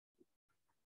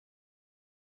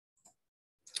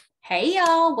Hey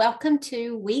y'all, welcome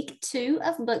to week 2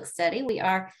 of book study. We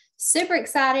are super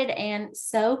excited and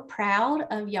so proud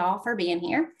of y'all for being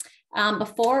here.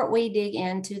 Before we dig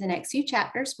into the next few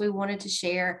chapters, we wanted to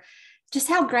share just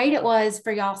how great it was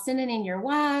for y'all sending in your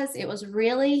whys. It was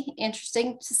really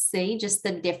interesting to see just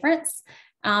the difference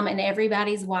in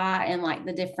everybody's why and like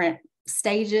the different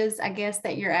stages, I guess,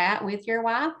 that you're at with your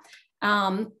why.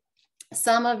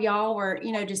 Some of y'all were,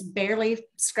 just barely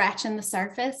scratching the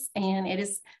surface, and it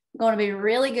is going to be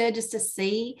really good just to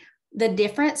see the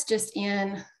difference just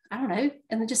in,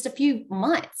 in just a few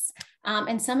months.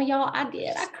 And some of y'all, I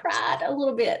cried a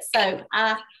little bit. So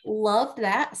I loved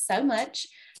that so much.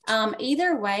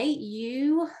 Either way,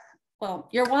 your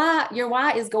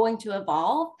why is going to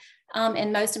evolve.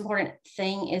 And most important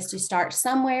thing is to start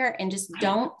somewhere, and just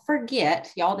don't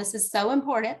forget, y'all, this is so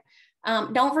important.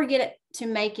 Don't forget it to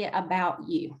make it about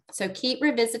you. So keep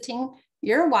revisiting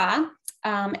your why.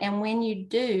 And when you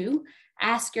do,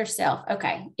 ask yourself,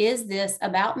 okay, is this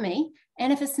about me?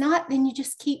 And if it's not, then you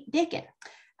just keep digging.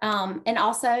 And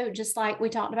also, just like we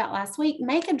talked about last week,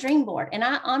 make a dream board. And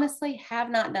I honestly have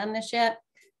not done this yet.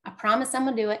 I promise I'm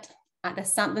going to do it.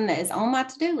 That's something that is on my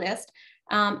to-do list.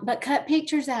 But cut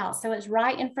pictures out so it's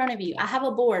right in front of you. I have a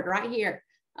board right here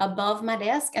above my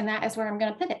desk, and that is where I'm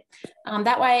going to put it.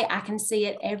 That way I can see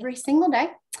it every single day.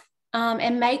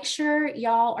 And make sure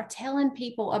y'all are telling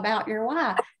people about your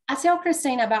why. I tell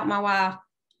Christina about my why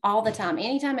all the time,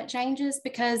 anytime it changes,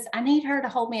 because I need her to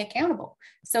hold me accountable.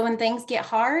 So when things get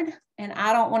hard and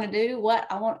I don't want to do what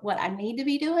I need to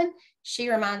be doing, she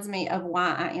reminds me of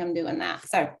why I am doing that.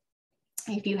 So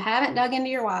if you haven't dug into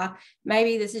your why,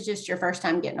 maybe this is just your first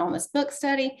time getting on this book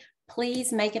study,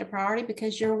 please make it a priority,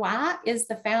 because your why is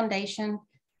the foundation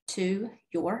to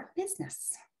your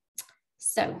business.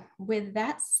 So with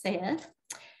that said,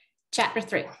 chapter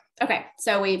 3. Okay,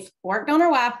 so we've worked on our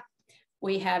why.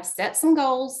 We have set some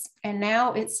goals, and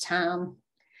now it's time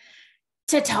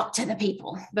to talk to the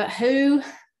people. But who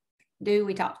do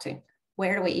we talk to?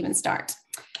 Where do we even start?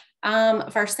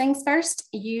 First things first,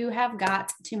 you have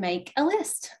got to make a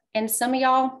list. And some of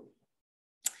y'all,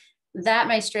 that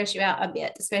may stress you out a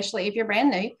bit, especially if you're brand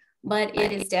new, but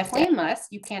it is definitely a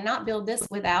must. You cannot build this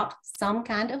without some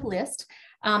kind of list.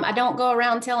 I don't go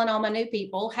around telling all my new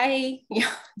people, hey,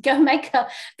 go make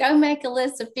a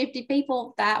list of 50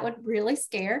 people. That would really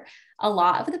scare a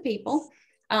lot of the people.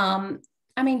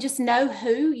 Just know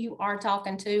who you are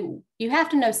talking to. You have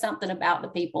to know something about the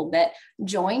people that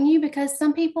join you, because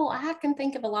some people, I can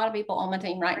think of a lot of people on my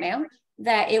team right now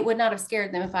that it would not have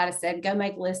scared them if I'd have said, go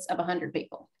make a list of 100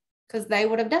 people, because they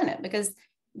would have done it, because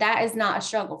that is not a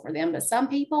struggle for them. But some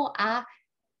people, I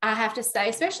have to say,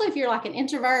 especially if you're like an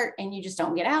introvert and you just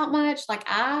don't get out much, like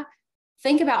I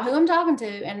think about who I'm talking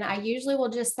to, and I usually will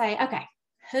just say, okay,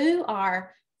 who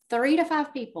are 3 to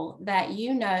 5 people that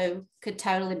you know could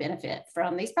totally benefit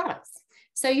from these products?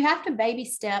 So you have to baby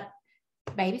step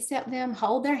them,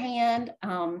 hold their hand.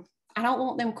 I don't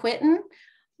want them quitting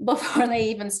before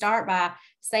they even start by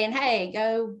saying, hey,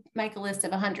 go make a list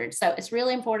of 100. So it's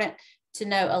really important to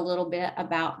know a little bit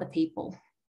about the people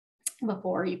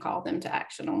before you call them to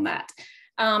action on that.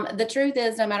 The truth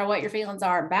is, no matter what your feelings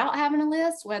are about having a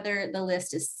list, whether the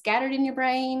list is scattered in your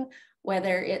brain,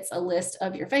 whether it's a list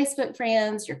of your Facebook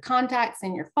friends, your contacts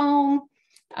in your phone,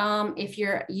 if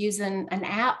you're using an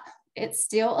app, it's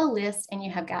still a list, and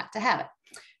you have got to have it.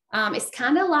 It's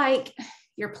kind of like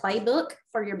your playbook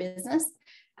for your business.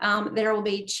 There will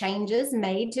be changes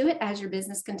made to it as your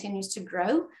business continues to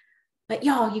grow, but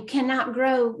y'all, you cannot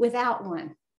grow without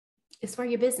one. It's where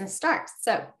your business starts.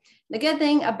 So the good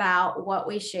thing about what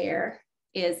we share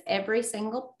is every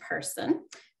single person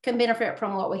can benefit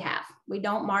from what we have. We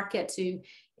don't market to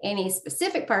any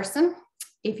specific person.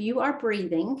 If you are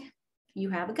breathing, you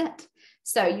have a gut.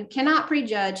 So you cannot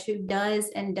prejudge who does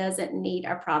and doesn't need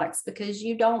our products, because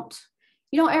you don't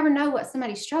ever know what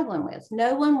somebody's struggling with.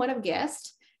 No one would have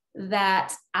guessed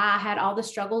that I had all the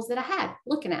struggles that I had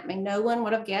looking at me. No one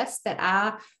would have guessed that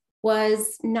I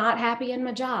was not happy in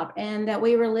my job and that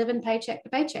we were living paycheck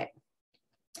to paycheck.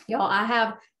 Y'all, I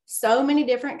have so many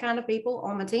different kind of people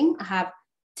on my team. I have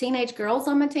teenage girls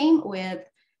on my team with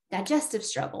digestive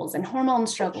struggles and hormone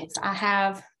struggles. I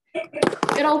have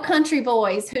good old country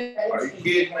boys who... Are you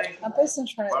kidding me? I'm watching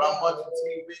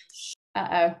TV.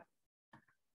 Uh-oh.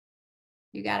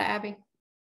 You got it, Abby?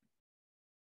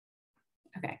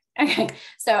 Okay.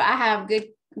 So I have good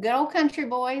old country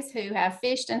boys who have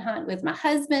fished and hunted with my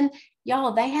husband.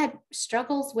 Y'all, they had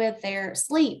struggles with their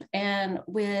sleep and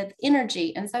with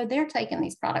energy, and so they're taking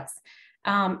these products.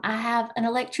 I have an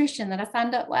electrician that I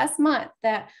signed up last month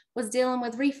that was dealing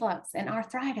with reflux and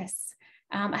arthritis.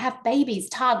 I have babies,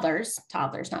 toddlers,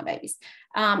 not babies,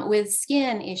 with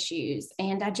skin issues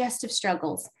and digestive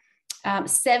struggles.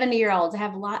 70-year-olds, I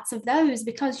have lots of those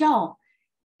because y'all,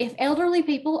 if elderly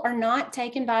people are not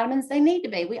taking vitamins, they need to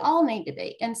be. We all need to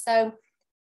be. And so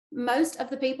most of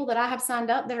the people that I have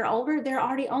signed up that are older, they're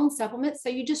already on supplements. So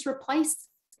you just replace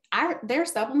their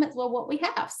supplements with what we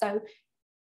have. So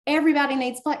everybody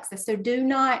needs Plexus. So do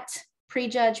not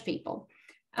prejudge people.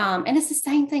 And it's the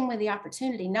same thing with the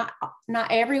opportunity. Not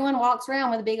everyone walks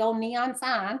around with a big old neon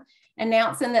sign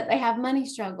announcing that they have money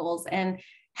struggles and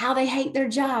how they hate their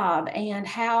job and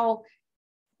how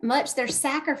much they're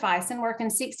sacrificing working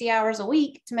 60 hours a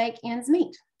week to make ends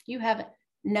meet. You have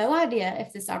no idea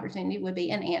if this opportunity would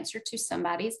be an answer to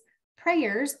somebody's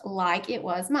prayers like it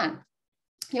was mine.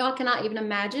 Y'all cannot even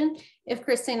imagine if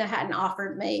Christina hadn't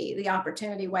offered me the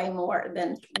opportunity way more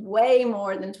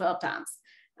than 12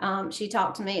 times. She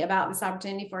talked to me about this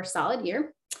opportunity for a solid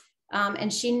year.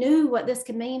 And she knew what this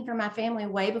could mean for my family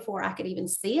way before I could even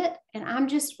see it. And I'm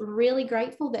just really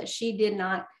grateful that she did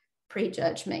not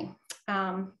prejudge me.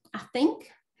 I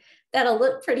think that'll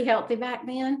look pretty healthy back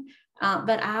then,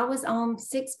 but I was on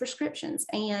 6 prescriptions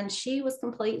and she was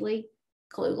completely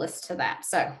clueless to that.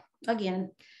 So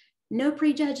again, no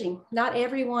prejudging. Not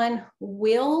everyone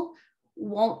will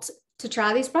want to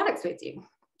try these products with you.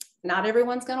 Not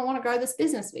everyone's going to want to grow this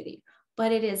business with you,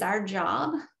 but it is our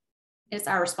job. It's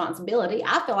our responsibility.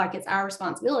 I feel like it's our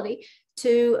responsibility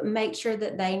to make sure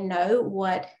that they know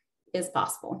what is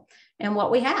possible and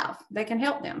what we have that can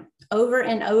help them over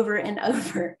and over and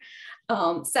over.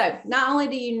 So not only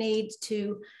do you need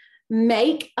to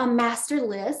make a master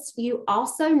list, you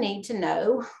also need to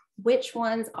know which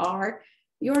ones are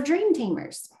your dream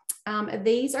teamers.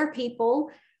 These are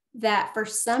people that for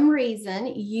some reason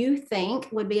you think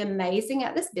would be amazing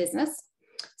at this business.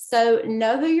 So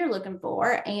know who you're looking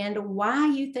for and why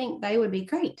you think they would be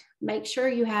great. Make sure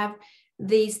you have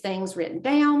these things written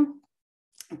down.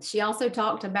 She also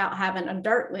talked about having a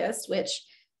dirt list, which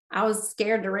I was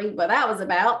scared to read what that was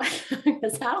about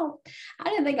because I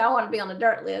didn't think I wanted to be on a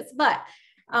dirt list, but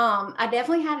I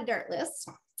definitely had a dirt list.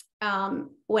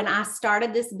 When I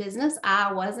started this business,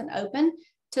 I wasn't open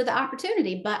to the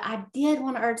opportunity, but I did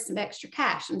want to earn some extra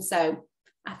cash. And so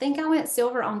I think I went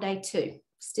silver on day 2.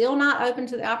 Still not open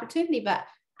to the opportunity, but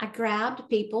I grabbed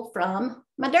people from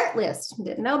my dirt list.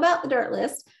 Didn't know about the dirt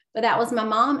list, but that was my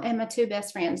mom and my 2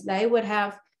 best friends. They would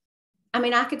have,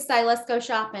 I could say, let's go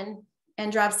shopping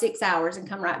and drive 6 hours and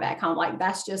come right back home. Like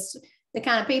that's just the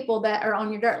kind of people that are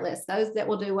on your dirt list, those that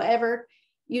will do whatever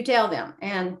you tell them.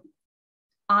 And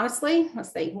honestly,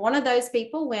 let's see, one of those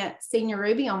people went Senior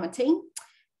Ruby on my team,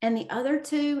 and the other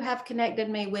 2 have connected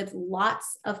me with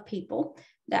lots of people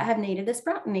that have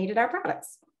needed our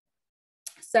products.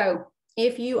 So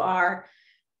if you are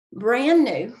brand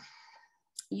new,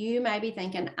 you may be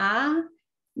thinking, I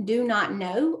do not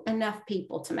know enough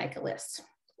people to make a list.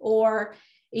 Or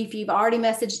if you've already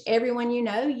messaged everyone you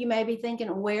know, you may be thinking,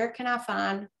 where can I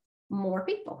find more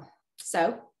people?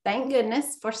 So thank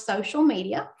goodness for social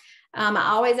media. I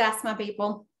always ask my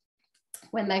people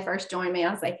when they first join me,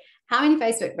 I'll say, how many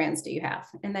Facebook friends do you have?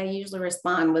 And they usually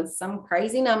respond with some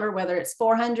crazy number, whether it's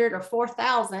 400 or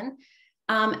 4,000.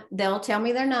 They'll tell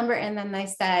me their number and then they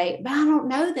say, but I don't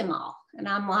know them all. And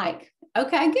I'm like,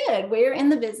 okay, good. We're in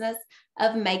the business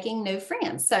of making new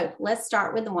friends. So let's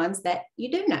start with the ones that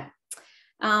you do know.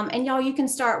 And y'all, you can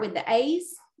start with the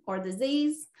A's or the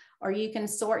Z's, or you can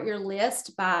sort your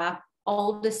list by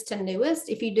oldest to newest.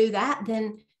 If you do that,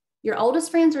 then your oldest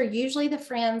friends are usually the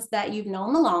friends that you've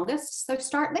known the longest. So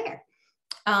start there.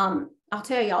 I'll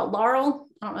tell y'all, Laurel,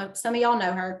 I don't know, some of y'all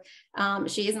know her.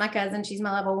 She is my cousin. She's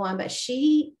my level 1, but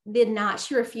she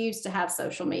refused to have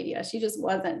social media. She just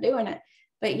wasn't doing it.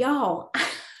 But y'all,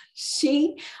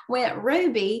 she went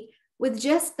Ruby with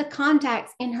just the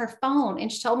contacts in her phone.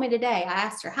 And she told me today, I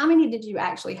asked her, how many did you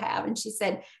actually have? And she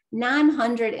said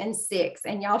 906.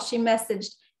 And y'all, she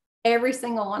messaged every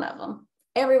single one of them.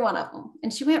 Every one of them.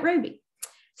 And she went Ruby.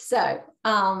 So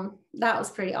that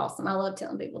was pretty awesome. I love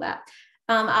telling people that.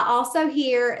 I also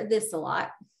hear this a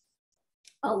lot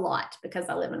because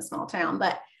I live in a small town,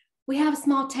 but we have a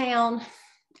small town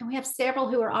and we have several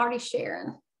who are already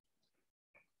sharing.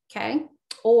 Okay.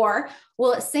 Or,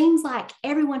 well, it seems like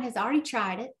everyone has already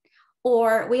tried it,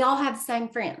 or we all have the same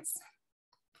friends.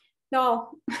 Y'all,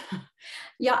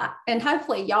 yeah, and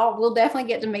hopefully y'all will definitely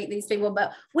get to meet these people,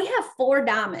 but we have 4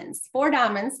 diamonds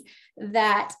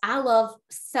that I love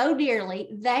so dearly.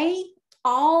 They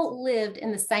all lived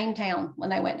in the same town when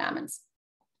they went diamonds.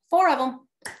 4 of them.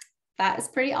 That is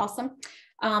pretty awesome.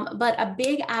 But a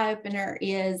big eye opener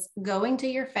is going to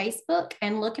your Facebook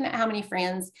and looking at how many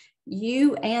friends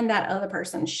you and that other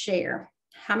person share.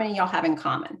 How many of y'all have in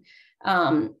common?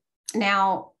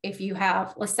 Now, if you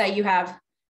have, let's say you have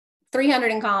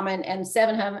 300 in common and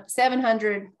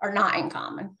 700 are not in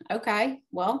common. Okay,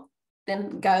 well,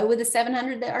 then go with the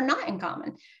 700 that are not in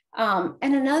common. And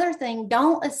another thing,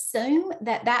 don't assume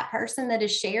that that person that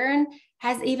is sharing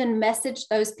has even messaged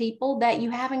those people that you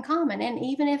have in common. And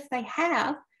even if they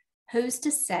have, who's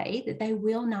to say that they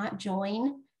will not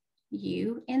join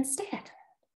you instead?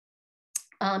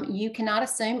 You cannot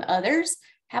assume others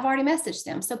have already messaged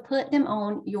them. So put them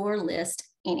on your list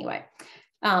anyway.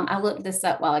 I looked this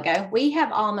up a while ago. We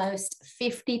have almost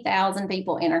 50,000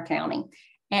 people in our county.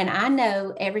 And I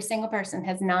know every single person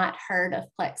has not heard of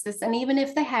Plexus. And even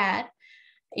if they have,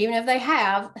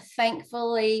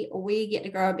 thankfully, we get to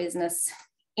grow a business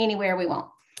anywhere we want.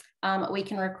 We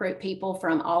can recruit people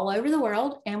from all over the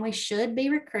world, and we should be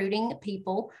recruiting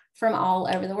people from all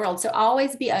over the world. So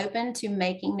always be open to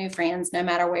making new friends, no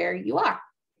matter where you are.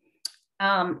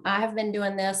 I have been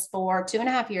doing this for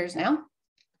 2.5 years now.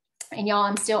 And y'all,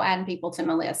 I'm still adding people to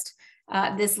my list.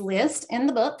 This list in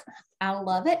the book, I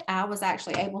love it. I was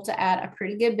actually able to add a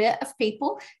pretty good bit of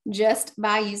people just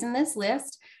by using this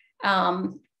list.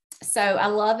 So I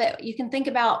love it. You can think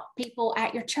about people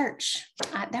at your church.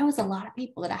 There was a lot of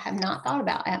people that I have not thought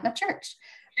about at my church.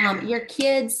 Your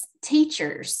kids'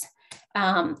 teachers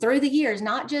through the years,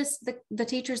 not just the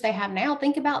teachers they have now.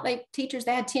 Think about the teachers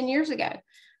they had 10 years ago,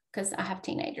 because I have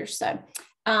teenagers. So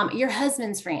your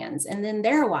husband's friends and then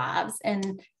their wives.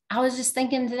 And I was just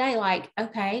thinking today, like,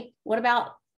 okay, what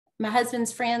about my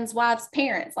husband's friends' wives'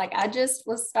 parents? Like, I just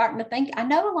was starting to think, I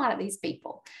know a lot of these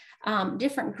people,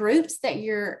 different groups that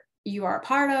you are a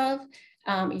part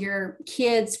of, your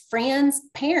kids' friends'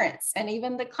 parents, and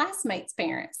even the classmates'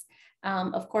 parents.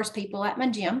 Of course, people at my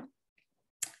gym,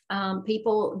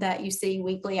 people that you see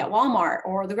weekly at Walmart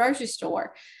or the grocery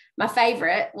store. My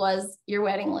favorite was your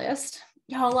wedding list.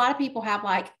 Y'all, a lot of people have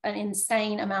like an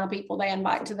insane amount of people they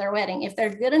invite to their wedding. If they're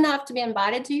good enough to be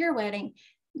invited to your wedding,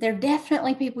 they're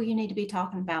definitely people you need to be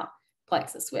talking about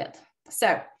Plexus with.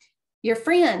 So your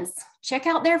friends, check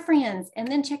out their friends, and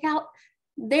then check out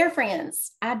their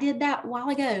friends. I did that a while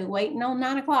ago, waiting on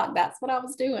 9 o'clock. That's what I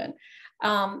was doing.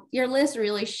 Your list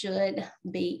really should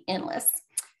be endless.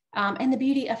 And the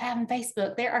beauty of having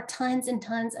Facebook, there are tons and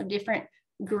tons of different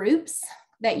groups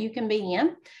that you can be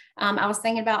in. I was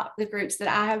thinking about the groups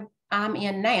that I'm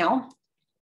in now.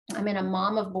 I'm in a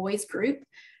mom of boys group,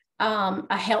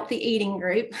 a healthy eating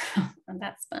group.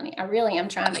 That's funny. I really am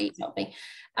trying to eat healthy.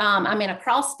 I'm in a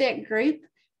CrossFit group,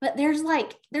 but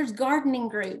there's gardening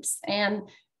groups and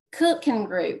cooking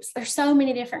groups. There's so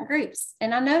many different groups.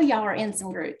 And I know y'all are in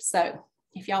some groups. So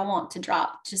if y'all want to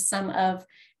drop just some of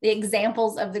the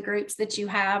examples of the groups that you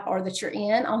have or that you're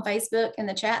in on Facebook in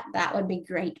the chat, that would be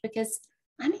great, because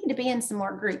I need to be in some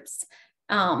more groups.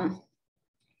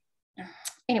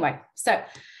 Anyway, so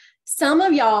some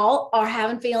of y'all are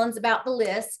having feelings about the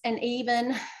list and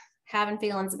even having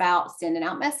feelings about sending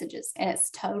out messages, and it's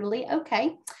totally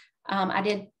okay. I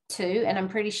did too, and I'm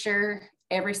pretty sure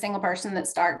every single person that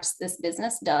starts this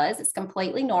business does. It's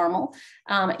completely normal.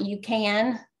 You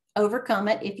can overcome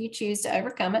it if you choose to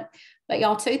overcome it. But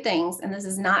y'all, 2 things, and this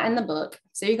is not in the book,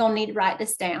 so you're going to need to write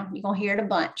this down. You're going to hear it a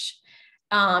bunch.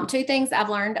 2 things I've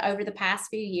learned over the past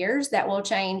few years that will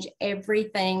change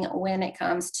everything when it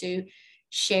comes to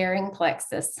sharing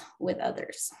Plexus with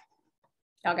others.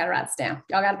 Y'all got to write this down.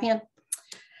 Y'all got a pen?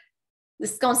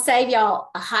 This is going to save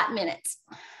y'all a hot minute.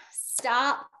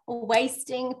 Stop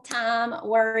wasting time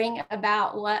worrying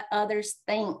about what others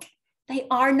think. They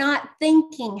are not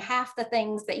thinking half the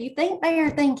things that you think they are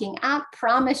thinking. I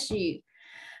promise you.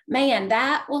 Man,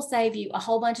 that will save you a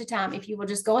whole bunch of time if you will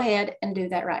just go ahead and do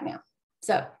that right now.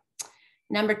 So,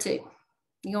 number 2,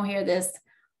 you're going to hear this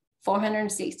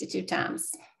 462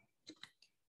 times.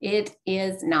 It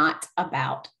is not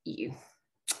about you.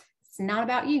 It's not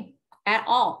about you at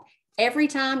all. Every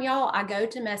time, y'all, I go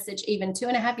to message, even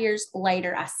 2.5 years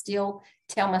later, I still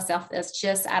tell myself this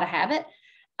just out of habit.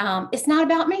 It's not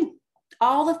about me.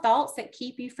 All the thoughts that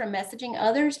keep you from messaging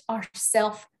others are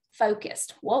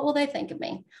self-focused. What will they think of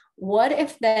me? What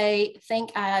if they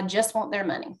think I just want their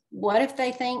money? What if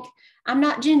they think I'm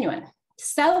not genuine?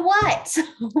 So what?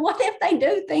 What if they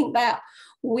do think that?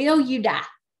 Will you die?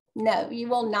 No, you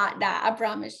will not die. I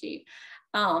promise you.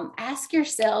 Ask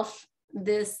yourself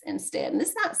this instead, and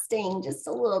this might sting just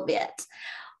a little bit.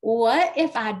 What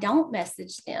if I don't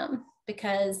message them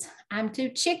because I'm too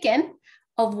chicken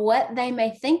of what they may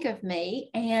think of me,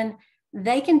 and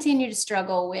they continue to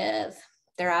struggle with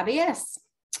their IBS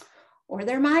or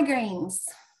their migraines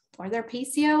or their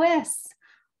PCOS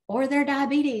or their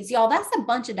diabetes. Y'all, that's a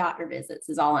bunch of doctor visits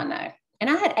is all I know. And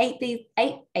I had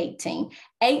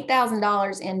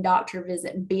 $8,000 in doctor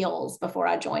visit bills before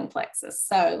I joined Plexus.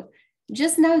 So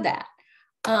just know that.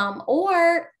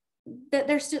 Or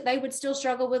that they would still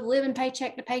struggle with living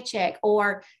paycheck to paycheck,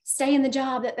 or stay in the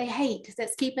job that they hate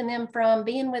that's keeping them from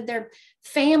being with their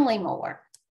family more.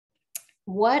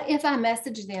 What if I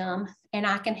message them and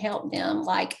I can help them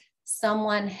like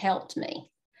someone helped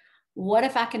me? What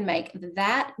if I can make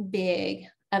that big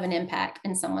of an impact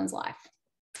in someone's life?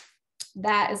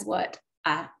 That is what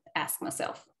I ask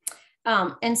myself.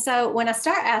 And so when I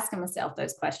start asking myself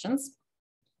those questions,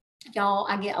 y'all,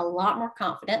 I get a lot more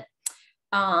confident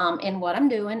in what I'm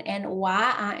doing and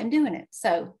why I am doing it.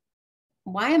 So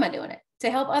why am I doing it? To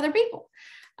help other people.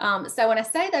 So when I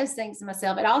say those things to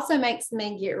myself, it also makes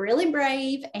me get really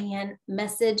brave and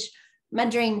message my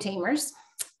dream teamers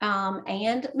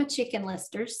and my chicken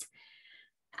listers.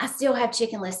 I still have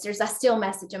chicken listers. I still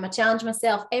message them. I challenge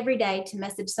myself every day to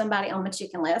message somebody on my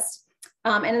chicken list.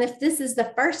 And if this is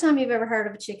the first time you've ever heard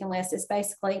of a chicken list, it's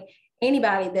basically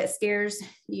anybody that scares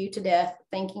you to death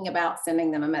thinking about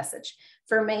sending them a message.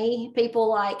 For me, people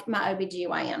like my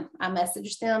OBGYN, I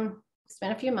messaged them, it's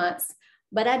been a few months,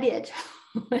 but I did.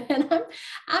 And I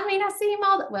see him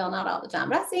not all the time,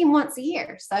 but I see him once a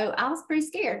year. So I was pretty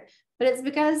scared, but it's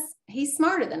because he's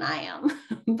smarter than I am.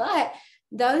 But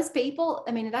those people,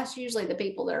 that's usually the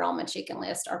people that are on my chicken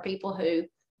list are people who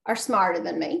are smarter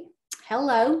than me.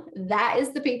 Hello, that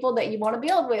is the people that you want to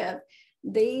build with.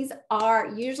 These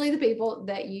are usually the people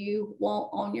that you want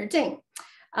on your team.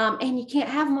 And you can't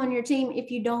have them on your team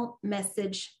if you don't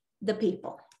message the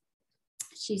people.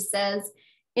 She says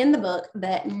in the book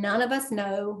that none of us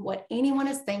know what anyone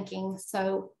is thinking.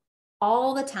 So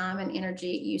all the time and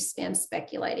energy you spend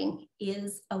speculating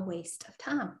is a waste of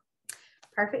time.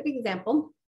 Perfect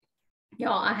example.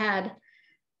 Y'all, I had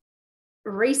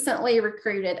recently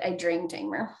recruited a dream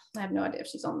teamer. I have no idea if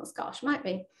she's on this call. She might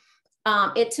be.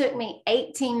 It took me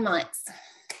 18 months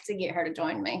to get her to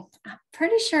join me. I'm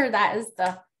pretty sure that is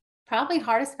the probably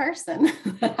hardest person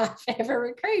that I've ever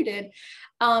recruited.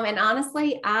 And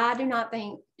honestly, I do not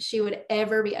think she would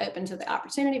ever be open to the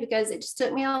opportunity because it just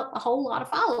took me a whole lot of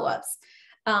follow-ups.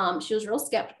 She was real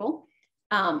skeptical.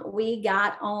 We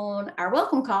got on our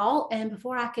welcome call, and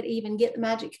before I could even get the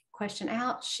magic question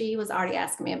out, she was already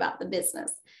asking me about the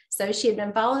business. So she had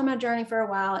been following my journey for a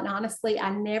while, and honestly, I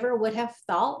never would have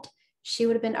thought she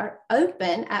would have been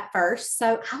open at first.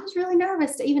 So I was really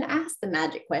nervous to even ask the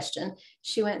magic question.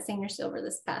 She went senior silver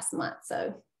this past month,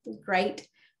 so great.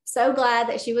 So glad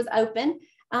that she was open.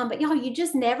 But y'all, you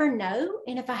just never know.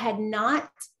 And if I had not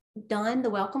done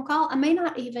the welcome call, I may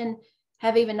not even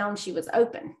have known she was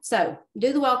open. So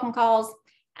do the welcome calls,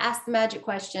 ask the magic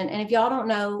question. And if y'all don't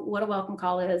know what a welcome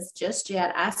call is just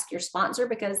yet, ask your sponsor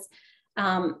because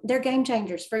they're game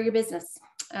changers for your business.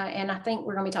 And I think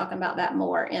we're going to be talking about that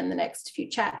more in the next few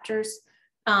chapters.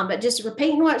 But just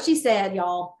repeating what she said,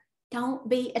 y'all, don't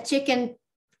be a chicken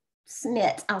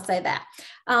snit. I'll say that.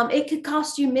 It could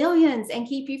cost you millions and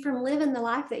keep you from living the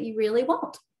life that you really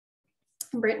want.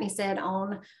 Brittany said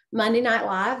on Monday Night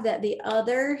Live that the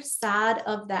other side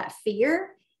of that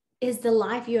fear is the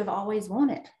life you have always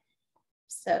wanted.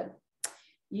 So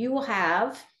you will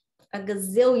have a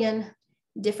gazillion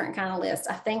different kind of lists.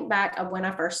 I think back of when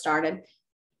I first started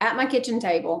at my kitchen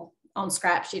table on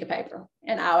scrap sheet of paper,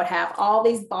 and I would have all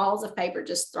these balls of paper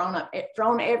just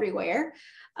thrown everywhere.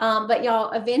 But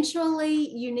y'all,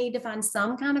 eventually you need to find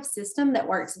some kind of system that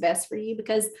works best for you,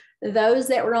 because those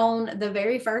that were on the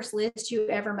very first list you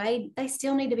ever made, they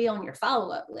still need to be on your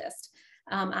follow-up list.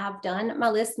 I've done my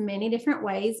list many different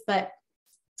ways, but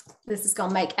this is going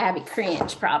to make Abby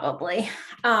cringe probably.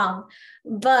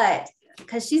 But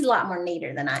because she's a lot more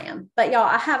neater than I am. But y'all,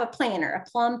 I have a planner, a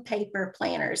plum paper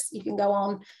planners. You can go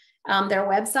on their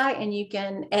website and you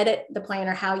can edit the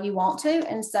planner how you want to.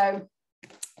 And so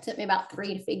it took me about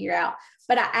 3 to figure out,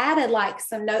 but I added like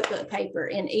some notebook paper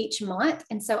in each month.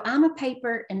 And so I'm a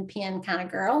paper and pen kind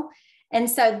of girl. And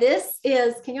so this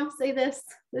is, can y'all see this?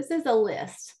 This is a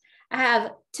list. I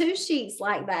have 2 sheets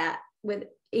like that with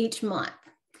each month.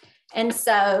 And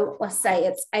so let's say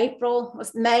it's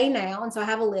May now. And so I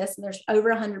have a list and there's over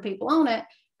 100 people on it.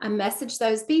 I message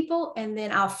those people and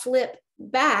then I'll flip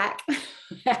back.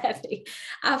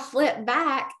 I flip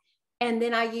back and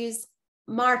then I use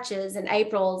Marches and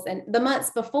Aprils and the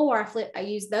months before I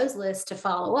use those lists to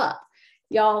follow up.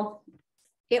 Y'all,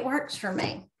 it works for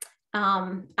me.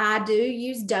 I do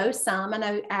use Doe some. I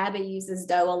know Abby uses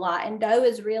Doe a lot, and Doe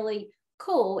is really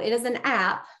cool. It is an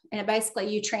app, and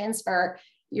basically you transfer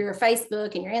your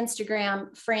Facebook and your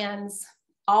Instagram friends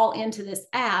all into this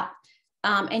app.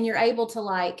 And you're able to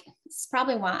like, it's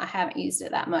probably why I haven't used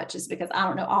it that much, is because I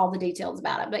don't know all the details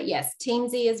about it. But yes,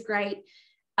 Teamsy is great.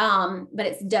 But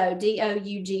it's Dough,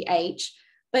 D-O-U-G-H.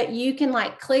 But you can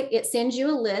like click, it sends you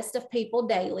a list of people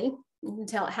daily. You can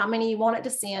tell it how many you want it to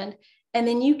send. And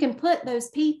then you can put those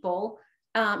people,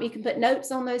 you can put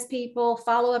notes on those people,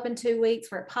 follow up in 2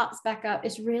 weeks where it pops back up.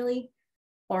 It's really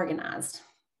organized.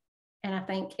 And I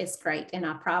think it's great. And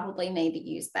I probably need to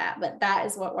use that, but that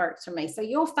is what works for me. So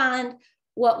you'll find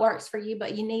what works for you,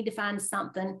 but you need to find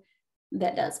something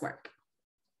that does work.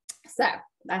 So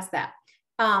that's that.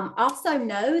 Also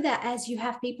know that as you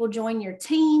have people join your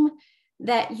team,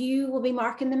 that you will be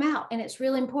marking them out. And it's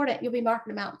really important. You'll be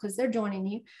marking them out because they're joining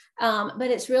you.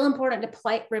 But it's real important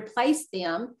to replace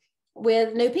them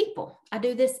with new people. I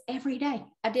do this every day.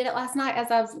 I did it last night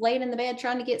as I was laying in the bed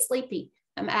trying to get sleepy.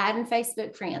 I'm adding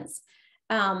Facebook friends.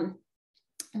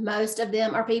 Most of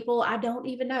them are people I don't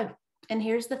even know. And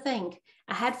here's the thing.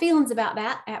 I had feelings about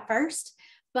that at first,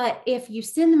 but if you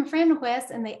send them a friend request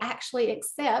and they actually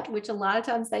accept, which a lot of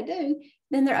times they do,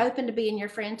 then they're open to being your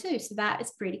friend too. So that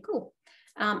is pretty cool.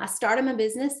 I started my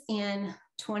business in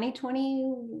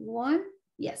 2021.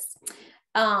 Yes.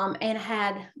 And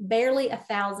had barely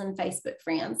 1,000 Facebook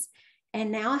friends.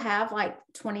 And now I have like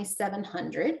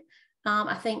 2,700.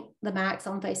 I think the max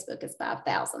on Facebook is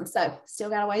 5,000. So still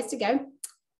got a ways to go.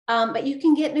 But you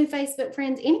can get new Facebook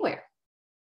friends anywhere.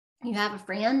 You have a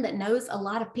friend that knows a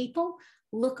lot of people,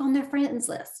 look on their friends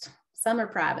list. Some are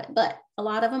private, but a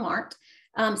lot of them aren't.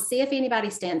 See if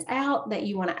anybody stands out that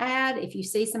you want to add. If you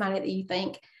see somebody that you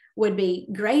think would be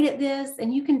great at this,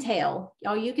 and you can tell,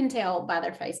 you can tell by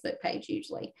their Facebook page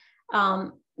usually.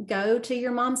 Go to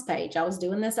your mom's page. I was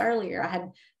doing this earlier. I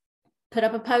had put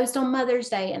up a post on Mother's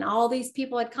Day and all these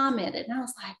people had commented, and I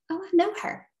was like, oh, I know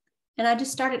her. And I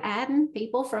just started adding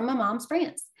people from my mom's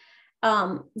friends.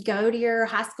 Go to your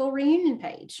high school reunion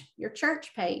page, your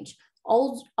church page,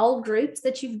 old groups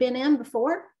that you've been in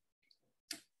before.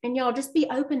 And y'all just be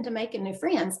open to making new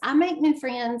friends. I make new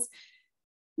friends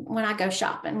when I go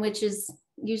shopping, which is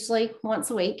usually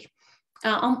once a week.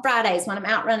 On Fridays when I'm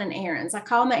out running errands. I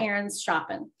call my errands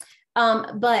shopping.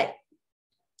 But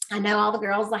I know all the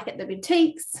girls like at the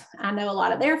boutiques. I know a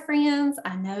lot of their friends.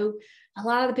 I know a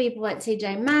lot of the people at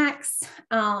TJ Maxx.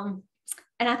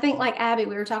 And I think like Abby,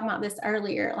 we were talking about this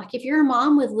earlier, like if you're a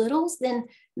mom with littles, then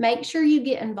make sure you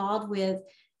get involved with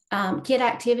kid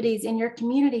activities in your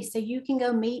community so you can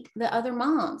go meet the other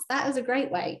moms. That is a great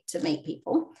way to meet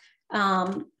people.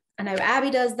 I know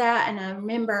Abby does that. And I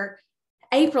remember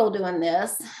April doing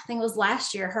this. I think it was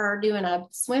last year, her doing a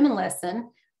swimming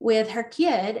lesson with her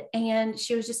kid. And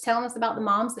she was just telling us about the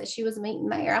moms that she was meeting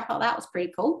there. I thought that was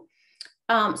pretty cool.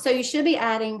 So you should be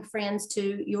adding friends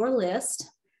to your list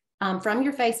from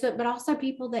your Facebook, but also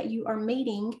people that you are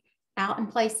meeting out in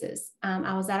places.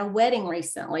 I was at a wedding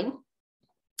recently.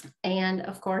 And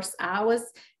of course, I was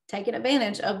taking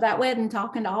advantage of that wedding,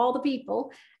 talking to all the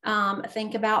people.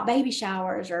 Think about baby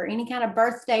showers or any kind of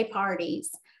birthday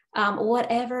parties,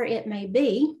 whatever it may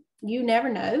be. You never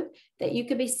know that you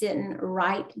could be sitting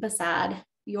right beside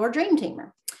your dream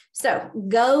teamer. So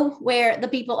go where the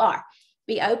people are.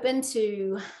 Be open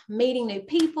to meeting new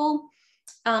people.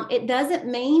 It doesn't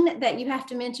mean that you have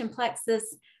to mention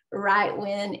Plexus right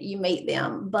when you meet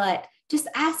them, but just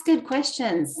ask good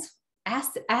questions.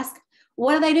 Ask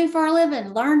what do they do for a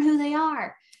living? Learn who they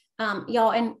are.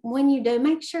 Y'all, and when you do,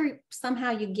 make sure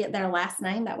somehow you get their last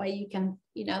name. That way you can,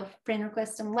 friend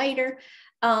request them later.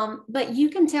 But you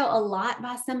can tell a lot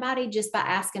by somebody just by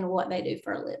asking what they do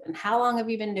for a living. How long have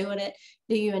you been doing it?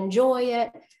 Do you enjoy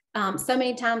it? So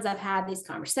many times I've had these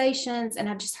conversations and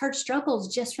I've just heard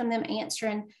struggles just from them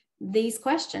answering these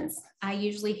questions. I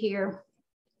usually hear,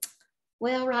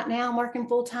 well, right now I'm working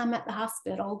full-time at the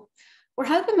hospital. We're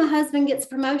hoping my husband gets a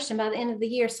promotion by the end of the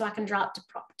year so I can drop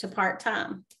to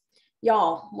part-time.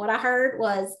 Y'all, what I heard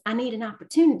was I need an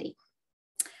opportunity.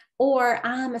 Or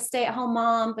I'm a stay-at-home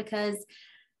mom because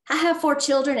I have 4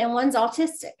 children and one's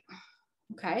autistic.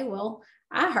 Okay, well,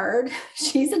 I heard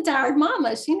she's a tired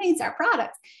mama. She needs our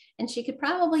products. And she could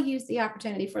probably use the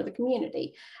opportunity for the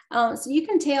community. So you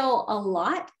can tell a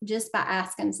lot just by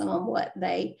asking someone what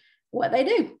they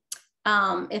do.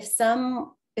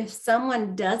 If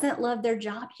someone doesn't love their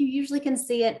job, you usually can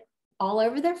see it all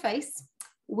over their face.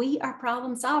 We are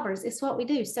problem solvers. It's what we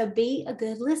do. So be a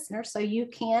good listener so you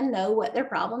can know what their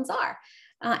problems are.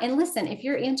 And listen, if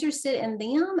you're interested in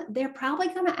them, they're probably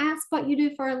going to ask what you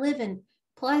do for a living.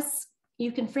 Plus,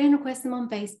 you can friend request them on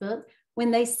Facebook. When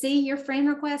they see your friend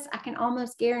request, I can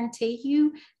almost guarantee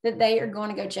you that they are going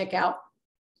to go check out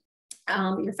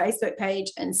your Facebook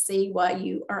page and see what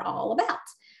you are all about.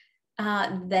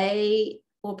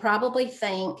 will probably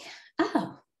think,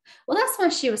 oh, well, that's why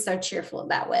she was so cheerful at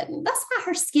that wedding. That's why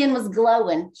her skin was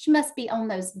glowing. She must be on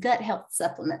those gut health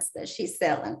supplements that she's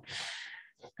selling.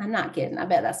 I'm not kidding. I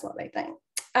bet that's what they think.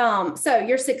 So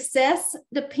your success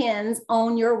depends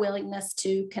on your willingness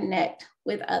to connect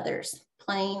with others,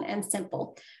 plain and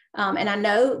simple. And I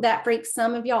know that freaks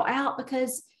some of y'all out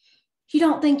because you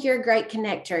don't think you're a great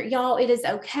connector. Y'all, it is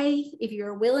okay if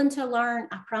you're willing to learn.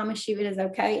 I promise you it is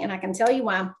okay. And I can tell you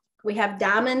why. We have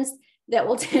diamonds that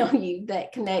will tell you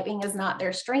that connecting is not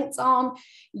their strength zone.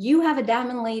 You have a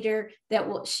diamond leader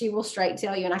that she will straight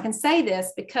tell you. And I can say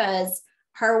this because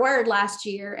her word last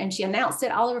year, and she announced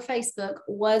it all over Facebook,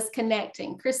 was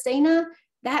connecting. Christina,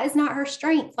 that is not her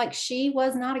strength. Like, she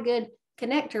was not a good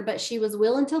connector, but she was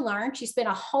willing to learn. She spent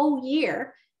a whole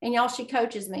year, and y'all, she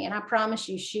coaches me. And I promise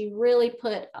you, she really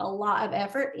put a lot of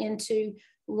effort into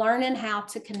learning how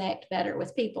to connect better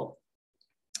with people.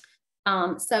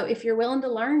 So if you're willing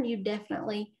to learn, you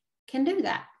definitely can do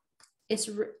that.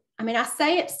 I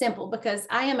say it simple because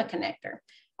I am a connector.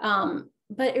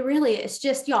 But it really is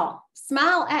just, y'all,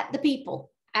 smile at the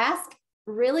people, ask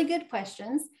really good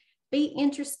questions, be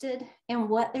interested in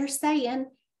what they're saying,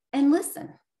 and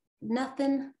listen.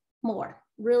 Nothing more.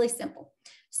 Really simple.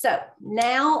 So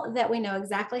now that we know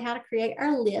exactly how to create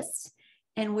our list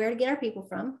and where to get our people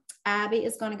from, Abby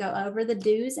is going to go over the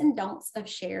do's and don'ts of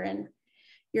sharing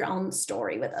your own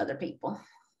story with other people.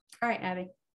 All right, Abby.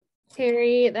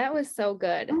 Terry, that was so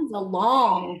good. That was a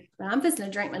long, I'm just going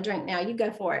to drink my drink now. You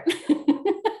go for it.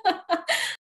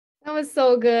 That was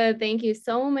so good. Thank you.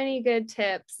 So many good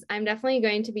tips. I'm definitely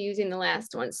going to be using the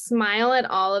last one. Smile at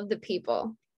all of the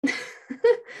people.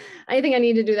 I think I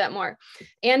need to do that more.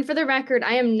 And for the record,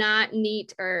 I am not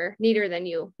neat or neater than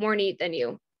you, more neat than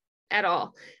you at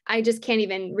all. I just can't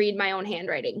even read my own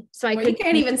handwriting. So you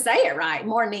can't even say it right.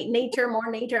 More neat, neater, more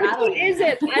neater. Which one is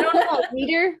it? I don't know.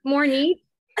 Neater, more neat.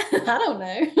 I don't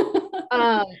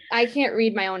know. I can't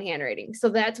read my own handwriting. So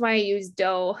that's why I use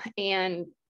Doe, and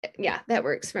yeah, that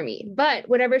works for me. But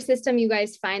whatever system you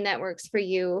guys find that works for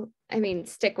you,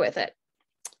 stick with it.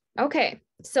 Okay.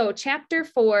 So chapter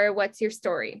 4, what's your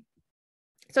story?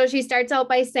 So she starts out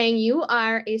by saying, you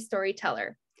are a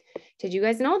storyteller. Did you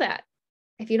guys know that?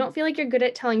 If you don't feel like you're good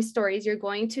at telling stories, you're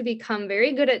going to become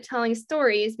very good at telling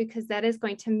stories, because that is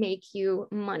going to make you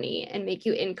money and make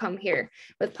you income here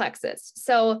with Plexus.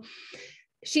 So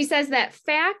she says that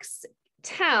facts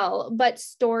tell, but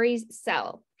stories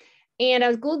sell. And I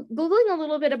was Googling a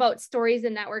little bit about stories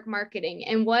in network marketing.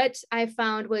 And what I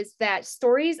found was that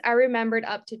stories are remembered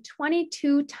up to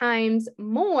 22 times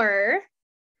more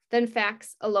than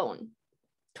facts alone.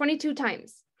 22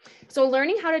 times. So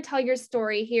learning how to tell your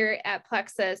story here at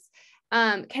Plexus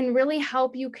can really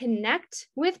help you connect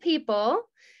with people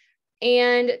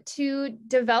and to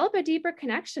develop a deeper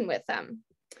connection with them.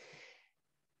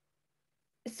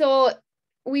 So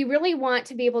we really want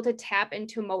to be able to tap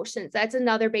into emotions. That's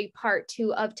another big part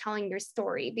too of telling your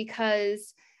story,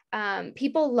 because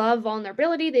people love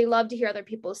vulnerability. They love to hear other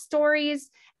people's stories,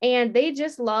 and they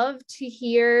just love to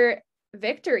hear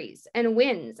victories and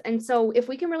wins. And so if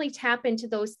we can really tap into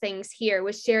those things here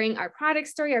with sharing our product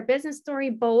story, our business story,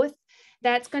 both,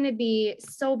 that's going to be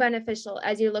so beneficial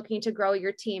as you're looking to grow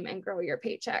your team and grow your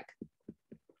paycheck.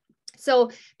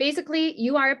 So basically,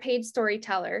 you are a paid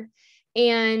storyteller.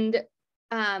 And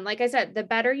like I said, the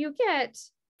better you get,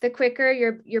 the quicker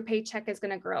your paycheck is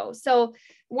going to grow. So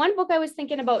one book I was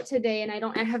thinking about today, and I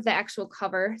don't have the actual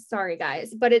cover, sorry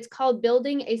guys, but it's called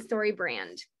Building a Story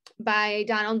Brand by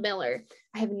Donald Miller.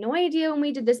 I have no idea when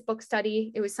we did this book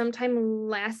study. It was sometime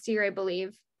last year, I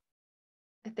believe.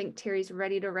 I think Terry's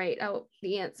ready to write out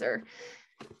the answer.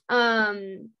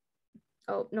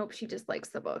 Oh, nope, she just likes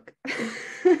the book.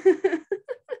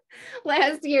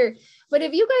 Last year. But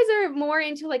if you guys are more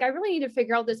into I really need to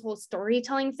figure out this whole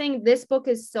storytelling thing, this book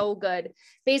is so good.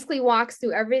 Basically walks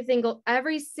through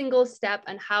every single step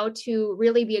on how to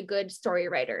really be a good story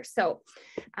writer. So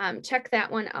check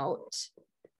that one out.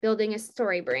 Building a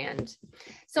Story Brand.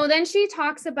 So then she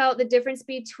talks about the difference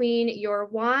between your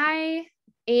why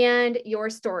and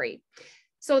your story.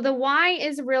 So the why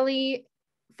is really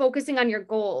focusing on your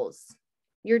goals,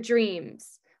 your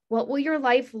dreams. What will your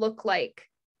life look like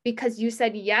because you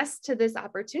said yes to this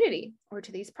opportunity or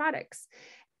to these products?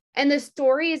 And the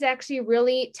story is actually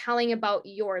really telling about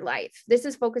your life. This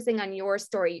is focusing on your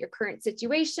story, your current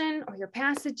situation or your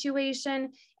past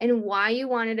situation, and why you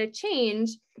wanted to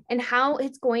change and how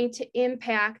it's going to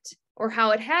impact or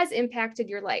how it has impacted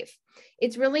your life.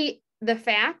 It's really the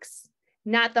facts,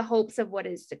 not the hopes of what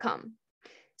is to come.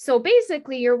 So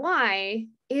basically, your why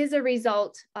is a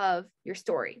result of your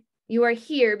story. You are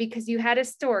here because you had a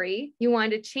story, you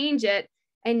wanted to change it,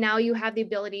 And now you have the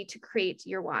ability to create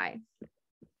your why.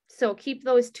 So keep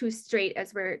those two straight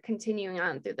as we're continuing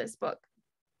on through this book.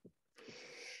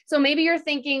 So maybe you're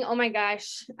thinking, oh my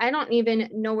gosh, I don't even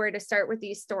know where to start with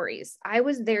these stories. I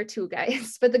was there too,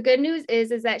 guys. But the good news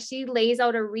is that she lays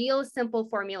out a real simple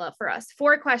formula for us.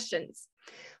 4 questions.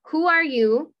 Who are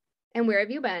you and where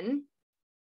have you been?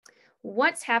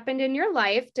 What's happened in your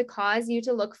life to cause you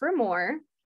to look for more?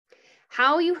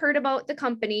 How you heard about the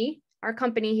company, our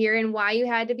company here, and why you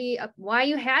had to be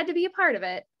a part of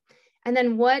it. And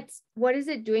then what is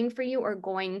it doing for you or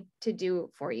going to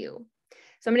do for you?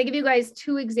 So I'm going to give you guys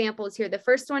 2 examples here. The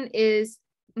first one is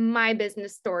my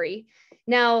business story.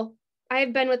 Now,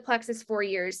 I've been with Plexus 4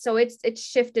 years, so it's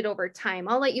shifted over time.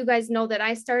 I'll let you guys know that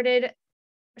I started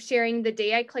sharing the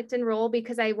day I clicked enroll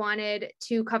because I wanted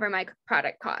to cover my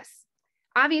product costs.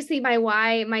 Obviously, my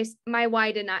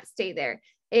why did not stay there.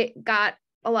 It got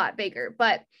a lot bigger,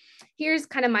 but here's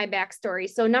kind of my backstory.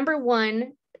 So number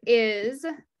 1 is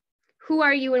who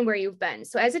are you and where you've been?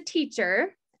 So as a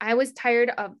teacher, I was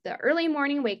tired of the early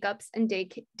morning wake ups and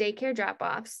daycare drop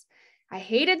offs. I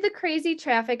hated the crazy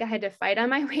traffic I had to fight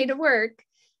on my way to work.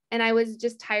 And I was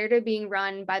just tired of being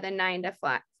run by the 9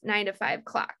 to 5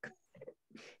 clock.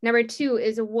 Number 2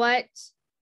 is what's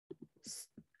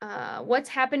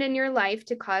happened in your life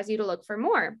to cause you to look for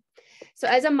more. So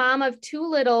as a mom of 2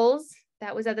 littles,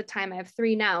 that was at the time, I have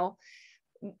 3 now,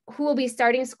 who will be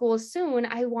starting school soon,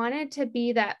 I wanted to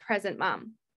be that present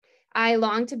mom. I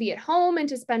long to be at home and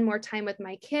to spend more time with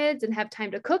my kids and have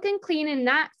time to cook and clean and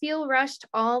not feel rushed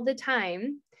all the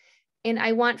time. And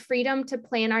I want freedom to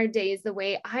plan our days the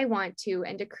way I want to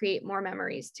and to create more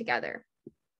memories together.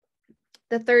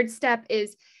 The third step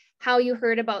is how you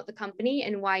heard about the company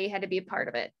and why you had to be a part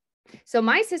of it. So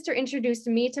my sister introduced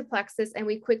me to Plexus, and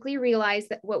we quickly realized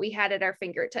that what we had at our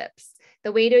fingertips,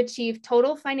 the way to achieve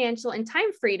total financial and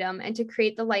time freedom and to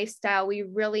create the lifestyle we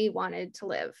really wanted to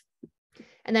live.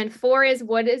 And then 4 is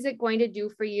what is it going to do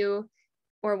for you,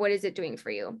 or what is it doing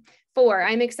for you? 4,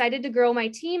 I'm excited to grow my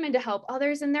team and to help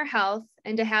others in their health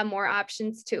and to have more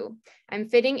options too. I'm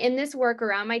fitting in this work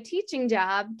around my teaching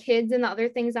job, kids, and the other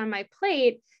things on my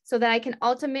plate so that I can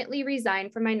ultimately resign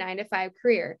from my 9 to 5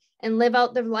 career and live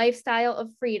out the lifestyle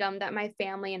of freedom that my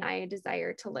family and I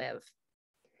desire to live.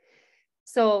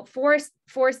 So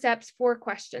 4 steps, 4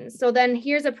 questions. So then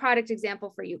here's a product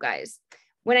example for you guys.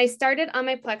 When I started on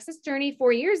my Plexus journey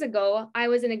 4 years ago, I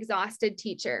was an exhausted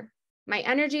teacher. My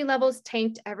energy levels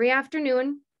tanked every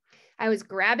afternoon. I was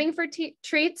grabbing for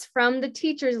treats from the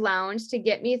teacher's lounge to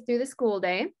get me through the school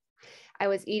day. I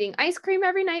was eating ice cream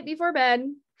every night before bed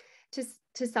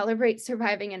to celebrate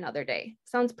surviving another day.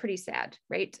 Sounds pretty sad,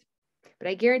 right? But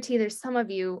I guarantee there's some of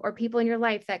you or people in your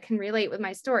life that can relate with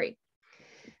my story.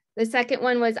 The second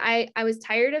one was I was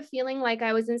tired of feeling like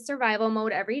I was in survival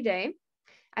mode every day.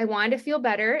 I wanted to feel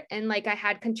better and like I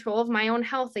had control of my own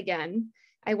health again.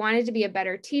 I wanted to be a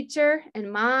better teacher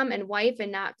and mom and wife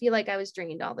and not feel like I was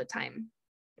drained all the time.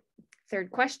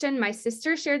 Third question, my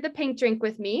sister shared the pink drink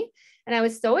with me, and I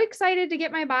was so excited to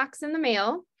get my box in the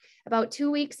mail. About 2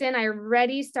 weeks in, I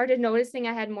already started noticing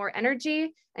I had more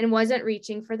energy and wasn't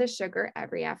reaching for the sugar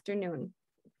every afternoon.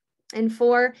 And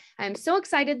 4, I'm so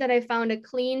excited that I found a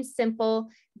clean, simple,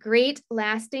 great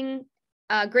tasting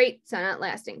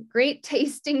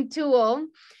tool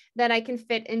that I can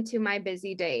fit into my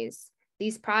busy days.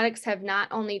 These products have not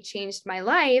only changed my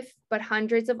life, but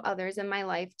hundreds of others in my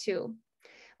life too.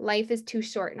 Life is too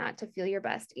short not to feel your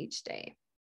best each day.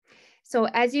 So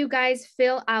as you guys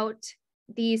fill out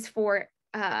these 4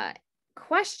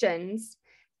 questions,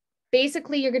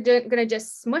 basically you're going to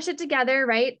just smush it together,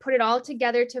 right? Put it all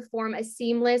together to form a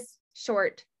seamless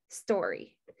short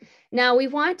story. Now we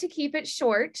want to keep it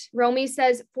short. Romy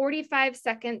says 45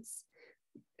 seconds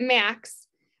max.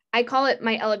 I call it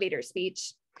my elevator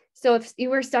speech. So if you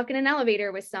were stuck in an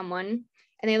elevator with someone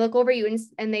and they look over you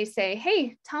and they say,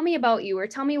 hey, tell me about you, or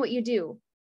tell me what you do,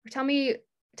 or tell me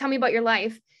about your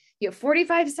life, you have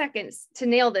 45 seconds to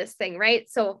nail this thing, right?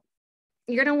 So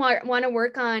you're going to want to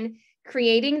work on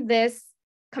creating this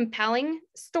compelling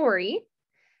story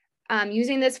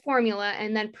using this formula,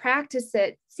 and then practice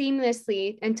it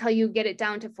seamlessly until you get it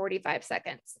down to 45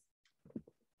 seconds.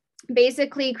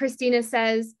 Basically, Christina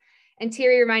says, and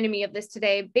Terry reminded me of this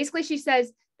today, basically she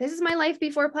says, this is my life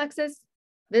before Plexus.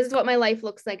 This is what my life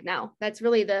looks like now. That's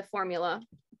really the formula,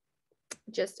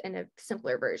 just in a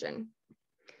simpler version.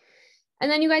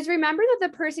 And then you guys remember that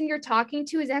the person you're talking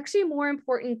to is actually more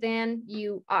important than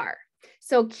you are.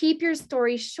 So keep your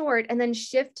story short and then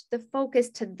shift the focus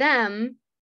to them,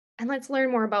 and let's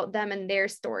learn more about them and their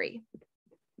story.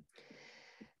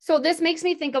 So this makes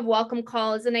me think of welcome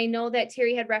calls. And I know that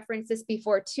Terry had referenced this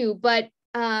before too, but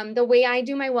The way I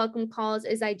do my welcome calls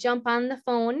is I jump on the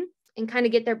phone and kind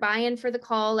of get their buy-in for the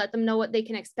call, let them know what they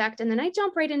can expect. And then I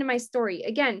jump right into my story.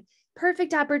 Again,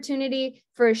 perfect opportunity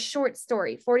for a short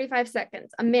story, 45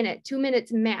 seconds, a minute, 2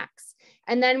 minutes max.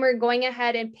 And then we're going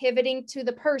ahead and pivoting to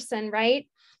the person, right?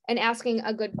 And asking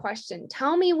a good question.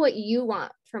 Tell me what you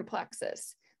want from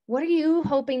Plexus. What are you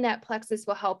hoping that Plexus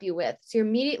will help you with? So you're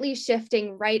immediately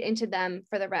shifting right into them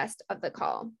for the rest of the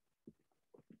call.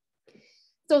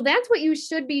 So that's what you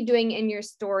should be doing in your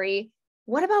story.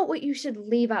 What about what you should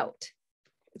leave out?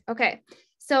 Okay,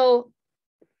 so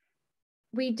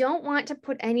we don't want to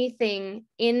put anything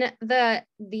in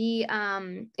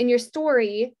in your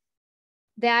story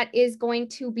that is going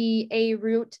to be a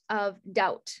root of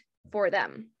doubt for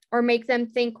them or make them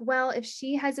think, well, if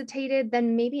she hesitated,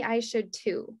 then maybe I should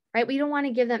too, right? We don't want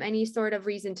to give them any sort of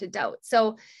reason to doubt.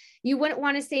 So you wouldn't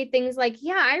want to say things like,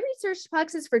 yeah, I researched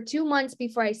Plexus for 2 months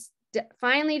before I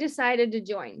finally decided to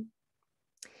join.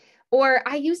 Or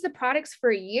I used the products for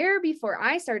a year before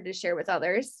I started to share with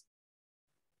others.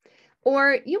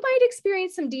 Or you might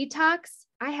experience some detox.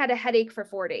 I had a headache for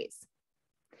 4 days.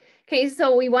 Okay,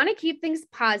 so we want to keep things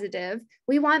positive.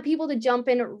 We want people to jump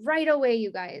in right away,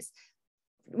 you guys.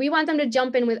 We want them to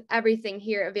jump in with everything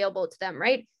here available to them,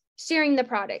 right? Sharing the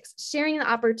products, sharing the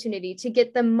opportunity to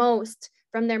get the most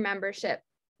from their membership.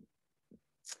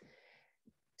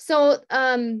 So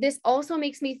this also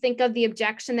makes me think of the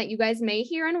objection that you guys may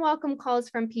hear in welcome calls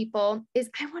from people is,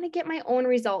 I want to get my own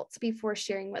results before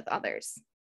sharing with others.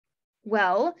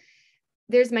 Well,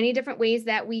 there's many different ways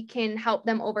that we can help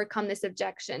them overcome this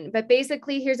objection. But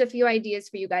basically, here's a few ideas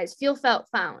for you guys. Feel, felt,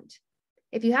 found.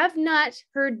 If you have not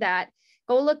heard that,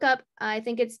 go look up, I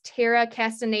think it's Tara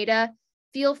Castaneda,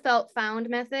 Feel, Felt, Found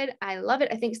method. I love it.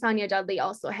 I think Sonia Dudley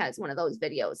also has one of those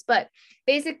videos. But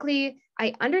basically,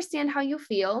 I understand how you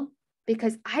feel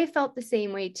because I felt the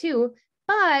same way too.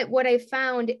 But what I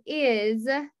found is,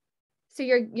 so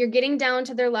you're getting down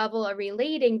to their level of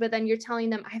relating, but then you're telling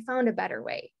them, I found a better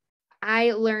way.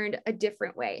 I learned a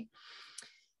different way.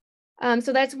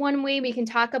 So that's one way we can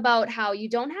talk about how you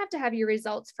don't have to have your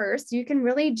results first. You can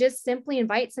really just simply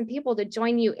invite some people to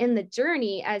join you in the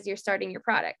journey as you're starting your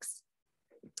products.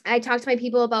 I talk to my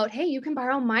people about, hey, you can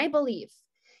borrow my belief.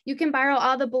 You can borrow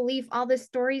all the belief, all the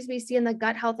stories we see in the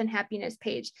gut health and happiness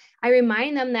page. I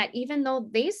remind them that even though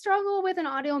they struggle with an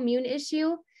autoimmune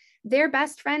issue, their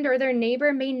best friend or their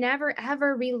neighbor may never,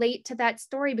 ever relate to that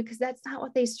story because that's not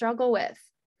what they struggle with.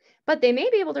 But they may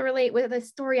be able to relate with a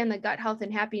story on the gut health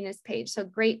and happiness page. So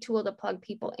great tool to plug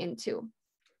people into.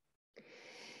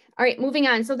 All right, moving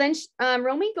on. So then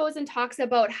Romy goes and talks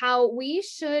about how we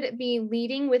should be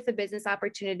leading with the business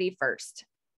opportunity first.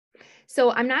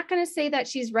 So I'm not going to say that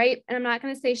she's right and I'm not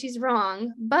going to say she's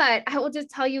wrong, but I will just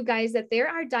tell you guys that there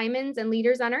are diamonds and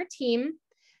leaders on our team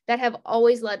that have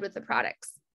always led with the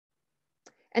products.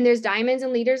 And there's diamonds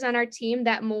and leaders on our team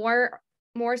that more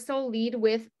so lead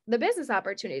with the business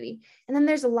opportunity. And then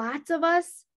there's lots of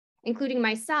us, including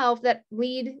myself, that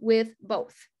lead with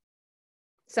both.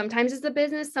 Sometimes it's the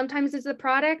business, sometimes it's the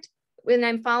product. When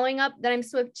I'm following up, then I'm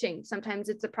switching. Sometimes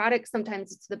it's the product,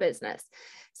 sometimes it's the business.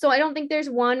 So I don't think there's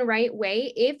one right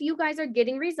way. If you guys are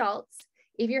getting results,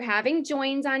 if you're having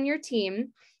joins on your team,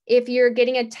 if you're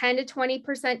getting a 10 to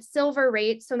 20% silver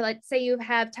rate, so let's say you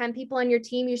have 10 people on your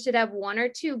team, you should have 1 or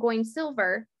 2 going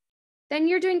silver, then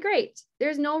you're doing great.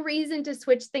 There's no reason to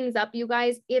switch things up, you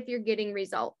guys, if you're getting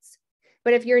results.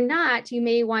 But if you're not, you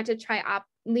may want to try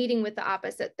leading with the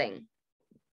opposite thing.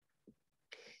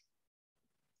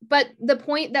 But the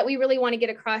point that we really want to get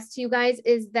across to you guys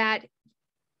is that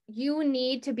you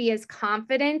need to be as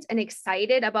confident and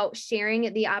excited about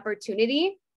sharing the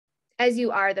opportunity as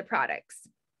you are the products.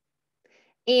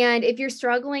 And if you're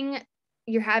struggling,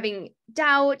 you're having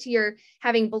doubt, you're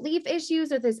having belief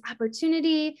issues with this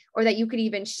opportunity, or that you could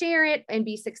even share it and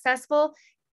be successful,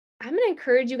 I'm going to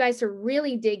encourage you guys to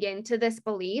really dig into this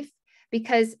belief,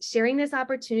 because sharing this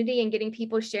opportunity and getting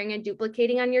people sharing and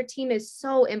duplicating on your team is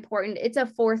so important. It's a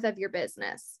fourth of your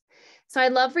business. So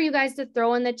I'd love for you guys to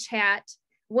throw in the chat,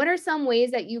 what are some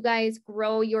ways that you guys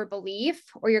grow your belief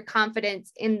or your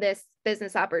confidence in this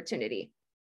business opportunity?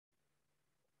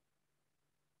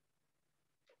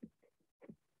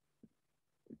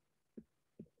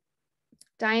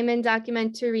 Diamond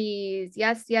documentaries.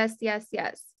 Yes, yes, yes,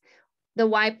 yes. The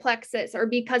why Plexus or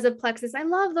because of Plexus. I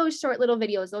love those short little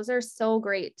videos. Those are so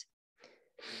great.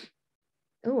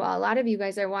 Oh, a lot of you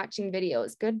guys are watching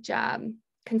videos. Good job.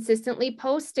 Consistently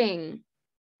posting.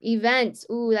 Events.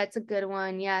 Ooh, that's a good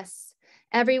one. Yes.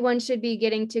 Everyone should be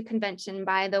getting to convention,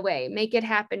 by the way. Make it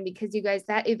happen, because you guys,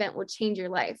 that event will change your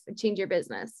life, change your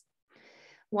business.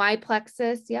 Y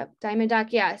plexus. Yep. Diamond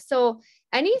dock. Yeah. So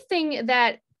anything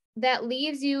that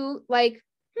leaves you like,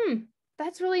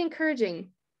 that's really encouraging.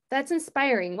 That's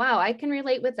inspiring. Wow. I can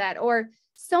relate with that. Or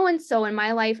so-and-so in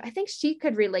my life, I think she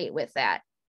could relate with that.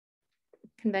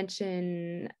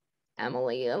 Convention,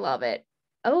 Emily, I love it.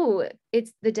 Oh,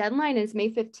 the deadline is May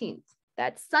 15th.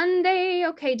 That's Sunday.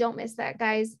 Okay. Don't miss that,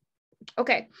 guys.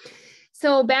 Okay.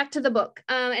 So back to the book.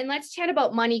 And let's chat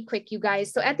about money quick, you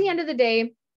guys. So at the end of the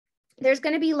day, there's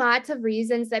going to be lots of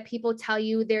reasons that people tell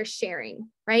you they're sharing,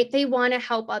 right? They want to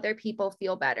help other people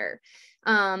feel better.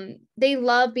 They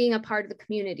love being a part of the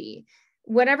community,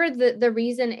 whatever the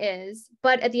reason is.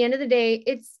 But at the end of the day,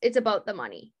 it's about the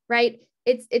money, right?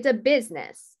 It's a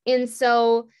business. And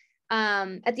so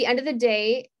at the end of the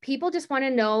day, people just want to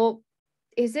know,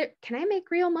 can I make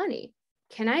real money?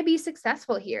 Can I be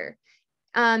successful here?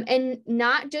 And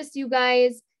not just you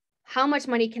guys, how much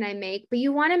money can I make, but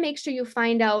you want to make sure you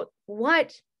find out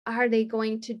what are they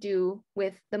going to do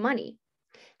with the money?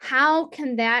 How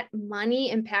can that money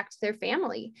impact their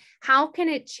family? How can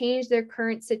it change their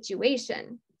current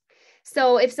situation?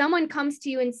 So if someone comes to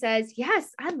you and says,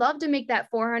 yes, I'd love to make that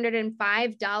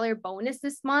 $405 bonus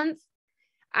this month,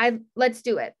 let's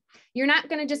do it. You're not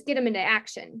going to just get them into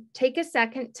action. Take a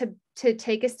second to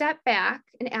take a step back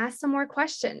and ask some more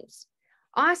questions.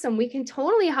 Awesome. We can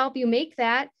totally help you make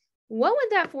that. What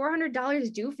would that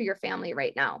 $400 do for your family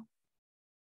right now?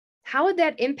 How would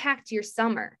that impact your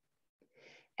summer?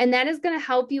 And that is going to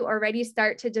help you already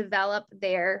start to develop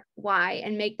their why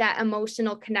and make that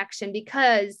emotional connection,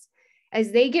 because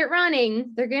as they get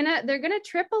running, they're going to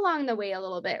trip along the way a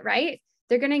little bit, right?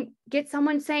 They're going to get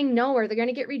someone saying no, or they're going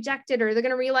to get rejected, or they're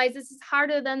going to realize this is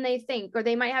harder than they think, or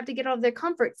they might have to get out of their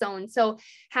comfort zone. So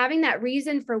having that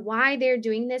reason for why they're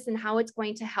doing this and how it's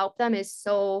going to help them is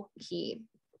so key.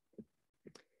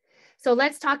 So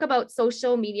let's talk about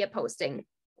social media posting.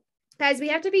 Guys, we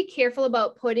have to be careful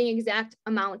about putting exact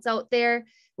amounts out there.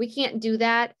 We can't do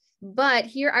that, but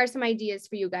here are some ideas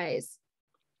for you guys.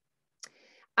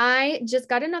 I just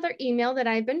got another email that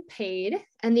I've been paid,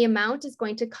 and the amount is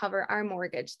going to cover our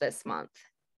mortgage this month.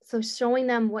 So showing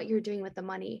them what you're doing with the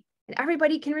money, and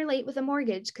everybody can relate with a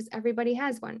mortgage because everybody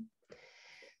has one.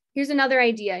 Here's another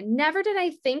idea. Never did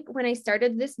I think when I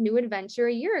started this new adventure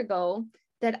a year ago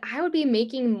that I would be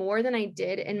making more than I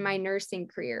did in my nursing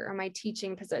career or my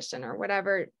teaching position or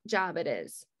whatever job it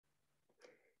is.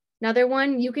 Another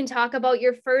one, you can talk about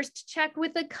your first check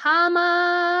with a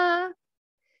comma.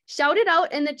 Shout it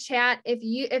out in the chat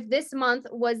if this month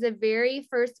was the very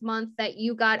first month that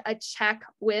you got a check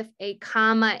with a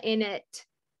comma in it.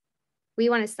 We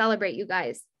want to celebrate you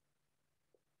guys.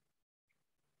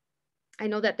 I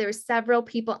know that there's several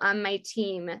people on my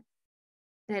team,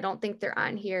 and I don't think they're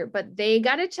on here, but they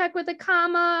got a check with a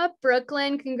comma.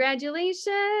 Brooklyn,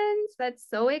 congratulations. That's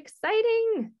so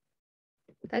exciting.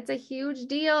 That's a huge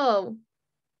deal.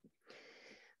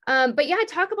 But yeah,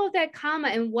 talk about that comma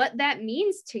and what that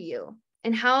means to you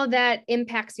and how that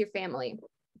impacts your family.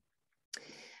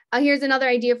 Here's another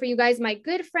idea for you guys. My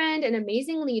good friend and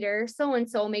amazing leader,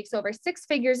 so-and-so, makes over 6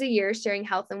 figures a year sharing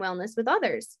health and wellness with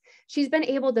others. She's been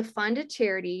able to fund a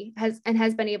charity and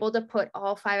has been able to put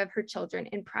all 5 of her children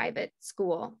in private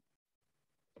school.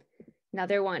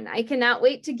 Another one, I cannot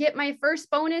wait to get my first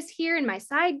bonus here in my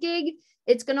side gig.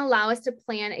 It's going to allow us to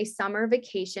plan a summer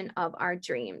vacation of our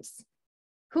dreams.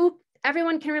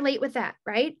 Everyone can relate with that,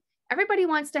 right? Everybody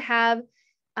wants to have,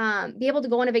 be able to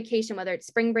go on a vacation, whether it's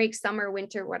spring break, summer,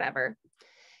 winter, whatever.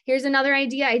 Here's another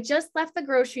idea. I just left the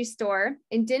grocery store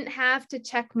and didn't have to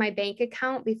check my bank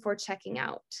account before checking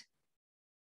out.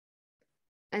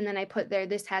 And then I put there,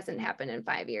 this hasn't happened in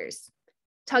 5 years.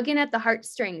 Tugging at the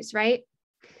heartstrings, right?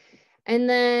 And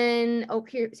then,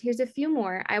 here's a few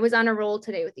more. I was on a roll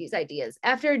today with these ideas.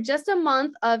 After just a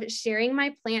month of sharing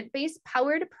my plant-based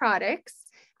powered products,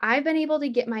 I've been able to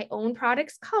get my own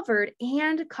products covered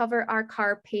and cover our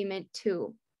car payment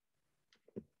too.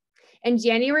 In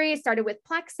January, I started with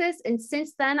Plexus, and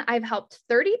since then, I've helped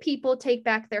 30 people take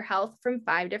back their health from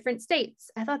 5 different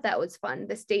states. I thought that was fun,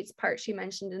 the states part she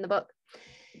mentioned in the book.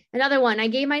 Another one, I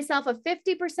gave myself a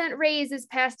 50% raise this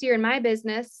past year in my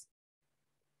business.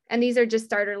 And these are just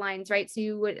starter lines, right? So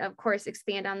you would, of course,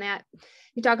 expand on that.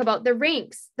 You talk about the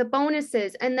ranks, the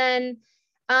bonuses, and then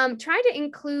try to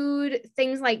include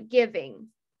things like giving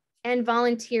and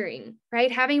volunteering,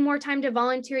 right? Having more time to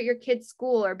volunteer at your kid's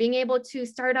school, or being able to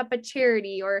start up a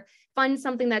charity or fund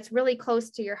something that's really close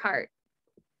to your heart.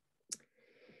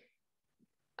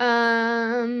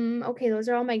 Okay, those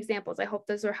are all my examples. I hope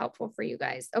those are helpful for you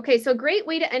guys. Okay, so a great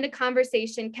way to end a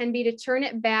conversation can be to turn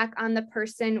it back on the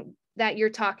person that you're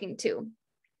talking to.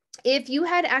 If you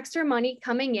had extra money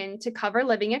coming in to cover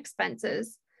living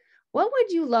expenses, what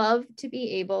would you love to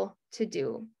be able to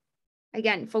do?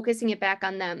 Again, focusing it back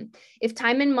on them. If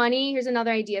time and money, here's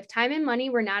another idea. If time and money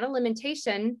were not a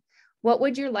limitation, what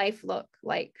would your life look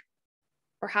like?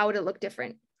 Or how would it look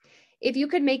different? If you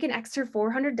could make an extra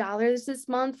 $400 this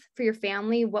month for your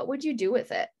family, what would you do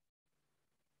with it?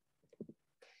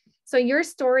 So your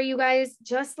story, you guys,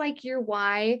 just like your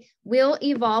why, will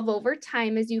evolve over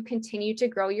time as you continue to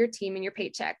grow your team and your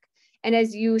paycheck, and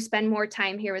as you spend more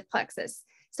time here with Plexus.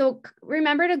 So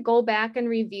remember to go back and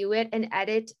review it and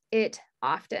edit it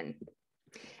often.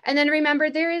 And then remember,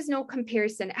 there is no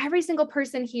comparison. Every single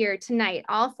person here tonight,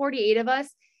 all 48 of us,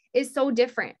 is so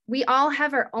different. We all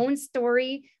have our own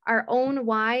story, our own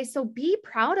why. So be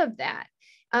proud of that.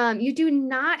 You do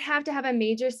not have to have a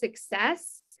major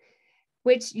success,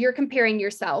 which you're comparing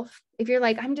yourself. If you're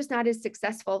like, I'm just not as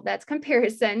successful, that's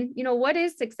comparison. You know, what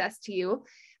is success to you?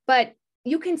 But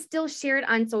you can still share it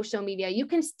on social media. You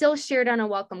can still share it on a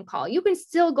welcome call. You can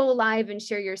still go live and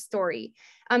share your story.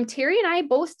 Terry and I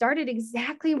both started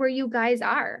exactly where you guys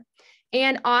are.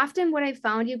 And often what I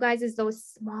found, you guys, is those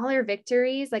smaller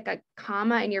victories, like a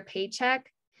comma in your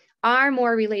paycheck, are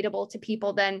more relatable to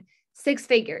people than 6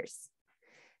 figures.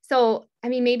 So, I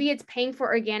mean, maybe it's paying for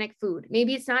organic food.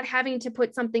 Maybe it's not having to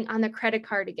put something on the credit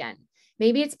card again.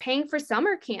 Maybe it's paying for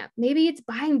summer camp. Maybe it's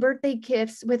buying birthday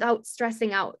gifts without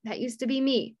stressing out. That used to be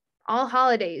me. All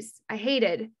holidays I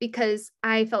hated because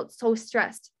I felt so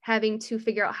stressed having to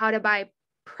figure out how to buy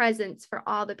presents for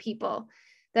all the people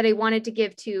that I wanted to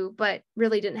give to, but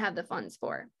really didn't have the funds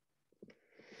for.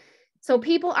 So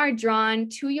people are drawn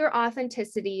to your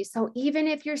authenticity. So even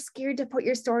if you're scared to put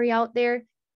your story out there,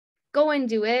 go and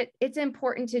do it. It's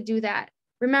important to do that.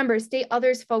 Remember, stay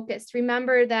others focused.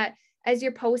 Remember that as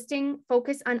you're posting,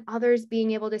 focus on others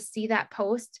being able to see that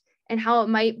post and how it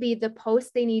might be the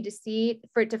post they need to see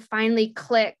for it to finally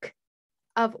click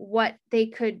of what they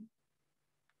could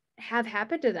have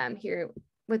happen to them here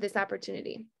with this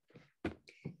opportunity.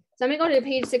 So I'm gonna go to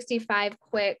page 65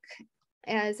 quick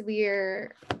as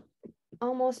we're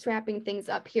almost wrapping things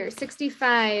up here.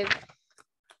 65.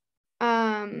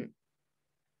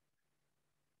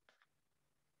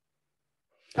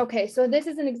 Okay, so this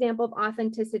is an example of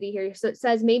authenticity here. So it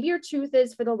says, maybe your truth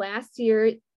is, for the last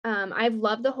year, I've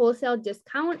loved the wholesale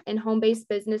discount and home-based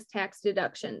business tax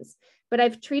deductions, but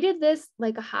I've treated this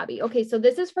like a hobby. Okay, so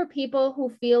this is for people who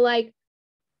feel like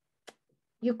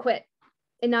you quit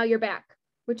and now you're back,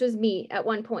 which was me at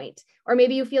one point. Or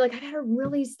maybe you feel like I had a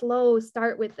really slow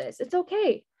start with this. It's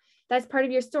okay. That's part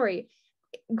of your story.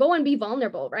 Go and be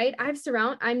vulnerable, right? I'm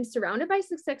surrounded by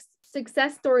success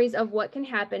stories of what can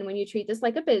happen when you treat this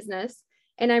like a business,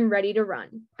 and I'm ready to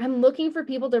run. I'm looking for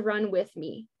people to run with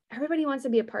me. Everybody wants to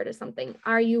be a part of something.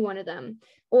 Are you one of them?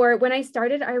 Or when I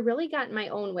started, I really got in my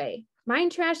own way.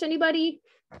 Mind trash, anybody?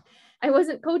 I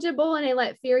wasn't coachable and I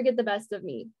let fear get the best of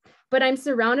me. But I'm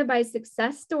surrounded by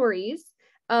success stories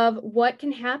of what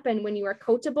can happen when you are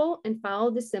coachable and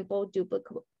follow the simple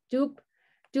duplicable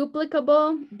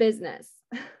business.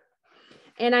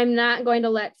 And I'm not going to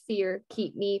let fear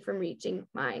keep me from reaching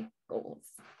my goals.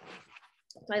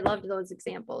 So I loved those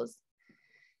examples.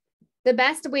 The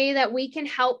best way that we can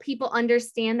help people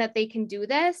understand that they can do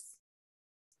this,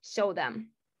 show them.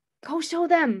 Go show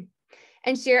them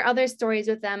and share other stories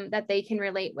with them that they can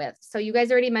relate with. So you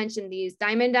guys already mentioned these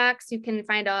Diamond Docs. You can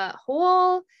find a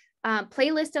whole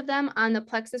playlist of them on the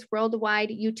Plexus Worldwide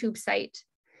YouTube site.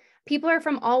 People are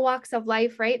from all walks of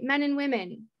life, right? Men and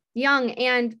women, young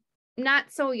and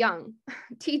not so young,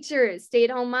 teachers,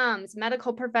 stay-at-home moms,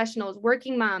 medical professionals,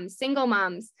 working moms, single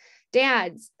moms,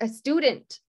 dads, a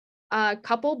student, a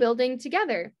couple building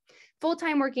together,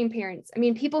 full-time working parents. I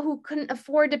mean, people who couldn't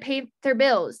afford to pay their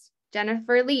bills.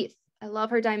 Jennifer Leith, I love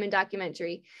her Diamond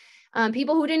documentary.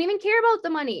 People who didn't even care about the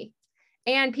money,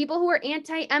 and people who are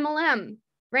anti-MLM,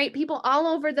 right? People all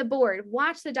over the board.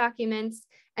 Watch the documents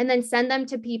and then send them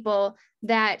to people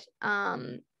that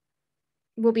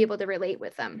will be able to relate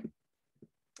with them.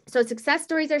 So success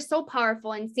stories are so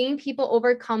powerful, and seeing people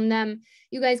overcome them,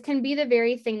 you guys, can be the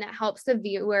very thing that helps the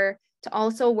viewer to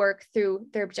also work through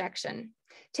their objection.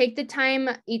 Take the time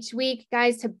each week,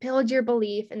 guys, to build your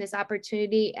belief in this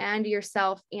opportunity and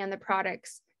yourself and the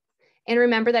products. And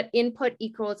remember that input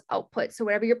equals output. So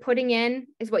whatever you're putting in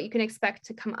is what you can expect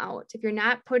to come out. If you're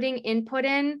not putting input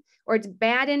in, or it's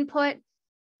bad input,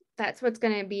 that's what's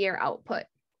going to be your output.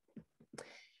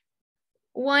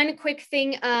 One quick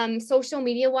thing, social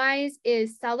media wise,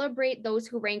 is celebrate those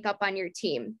who rank up on your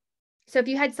team. So if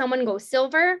you had someone go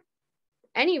silver,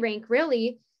 any rank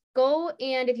really, go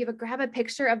and if you grab a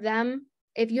picture of them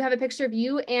If you have a picture of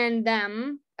you and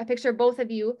them, a picture of both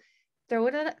of you, throw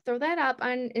that up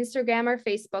on Instagram or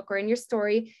Facebook or in your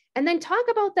story, and then talk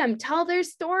about them. Tell their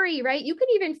story, right? You can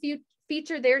even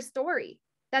feature their story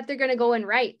that they're going to go and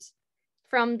write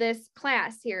from this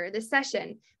class here, this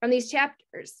session, from these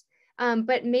chapters.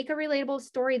 But make a relatable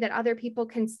story that other people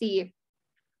can see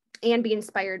and be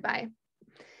inspired by.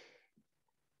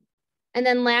 And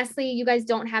then lastly, you guys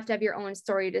don't have to have your own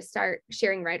story to start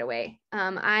sharing right away.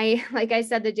 Like I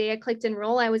said, the day I clicked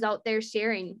enroll, I was out there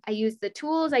sharing. I used the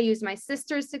tools, I used my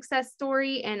sister's success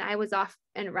story, and I was off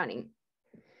and running.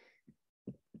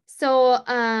 So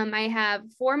I have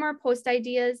 4 more post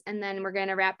ideas, and then we're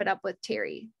gonna wrap it up with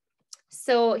Terry.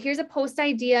 So here's a post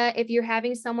idea if you're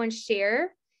having someone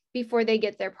share before they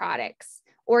get their products,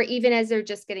 or even as they're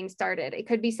just getting started. It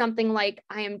could be something like,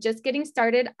 I am just getting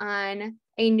started on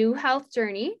a new health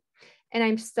journey, and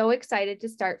I'm so excited to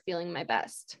start feeling my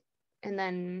best. And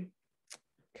then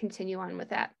continue on with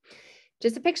that.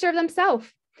 Just a picture of themselves.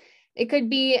 It could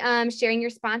be sharing your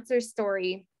sponsor's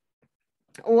story,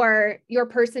 or your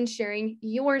person sharing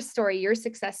your story, your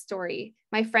success story.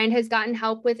 My friend has gotten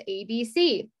help with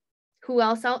ABC. Who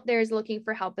else out there is looking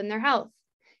for help in their health?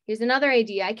 Here's another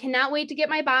idea. I cannot wait to get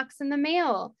my box in the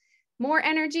mail. More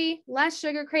energy, less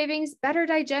sugar cravings, better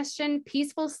digestion,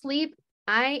 peaceful sleep.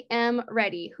 I am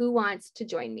ready. Who wants to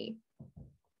join me?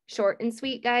 Short and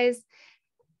sweet, guys.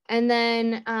 And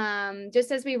then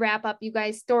just as we wrap up, you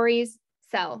guys, stories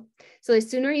sell. So the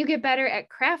sooner you get better at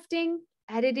crafting,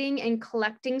 editing, and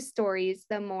collecting stories,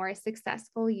 the more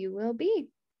successful you will be.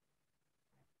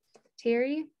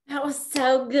 Terry? That was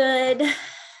so good.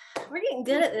 We're getting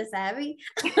good at this, Abby.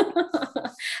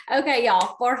 Okay,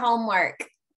 y'all, for homework.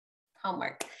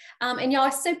 And y'all,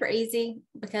 it's super easy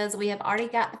because we have already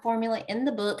got the formula in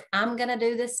the book. I'm going to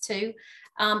do this too,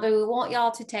 but we want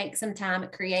y'all to take some time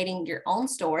at creating your own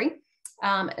story.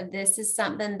 This is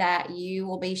something that you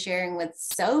will be sharing with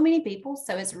so many people,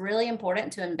 so it's really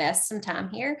important to invest some time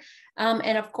here.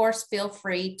 And of course, feel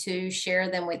free to share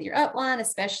them with your upline,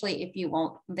 especially if you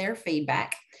want their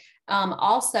feedback.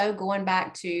 Also, going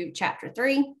back to chapter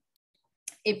 3,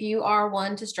 if you are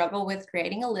one to struggle with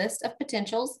creating a list of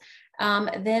potentials,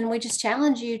 then we just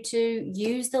challenge you to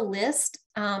use the list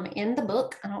in the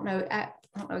book. I don't know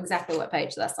exactly what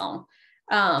page that's on,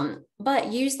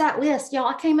 but use that list. Y'all,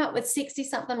 I came up with 60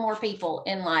 something more people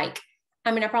in I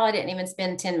probably didn't even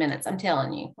spend 10 minutes. I'm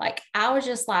telling you, I was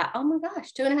just like, oh my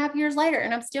gosh, 2.5 years later,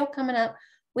 and I'm still coming up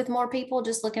with more people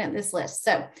just looking at this list.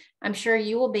 So I'm sure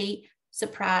you will be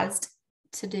surprised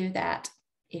to do that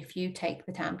if you take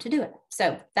the time to do it.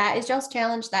 So that is y'all's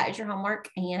challenge. That is your homework.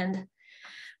 And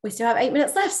we still have 8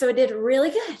 minutes left. So it did really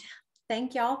good.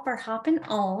 Thank y'all for hopping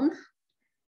on.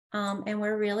 And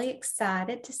we're really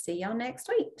excited to see y'all next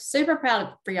week. Super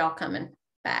proud for y'all coming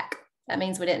back. That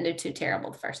means we didn't do too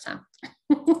terrible the first time.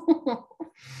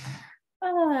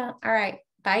 All right.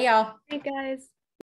 Bye, y'all. Hey, guys.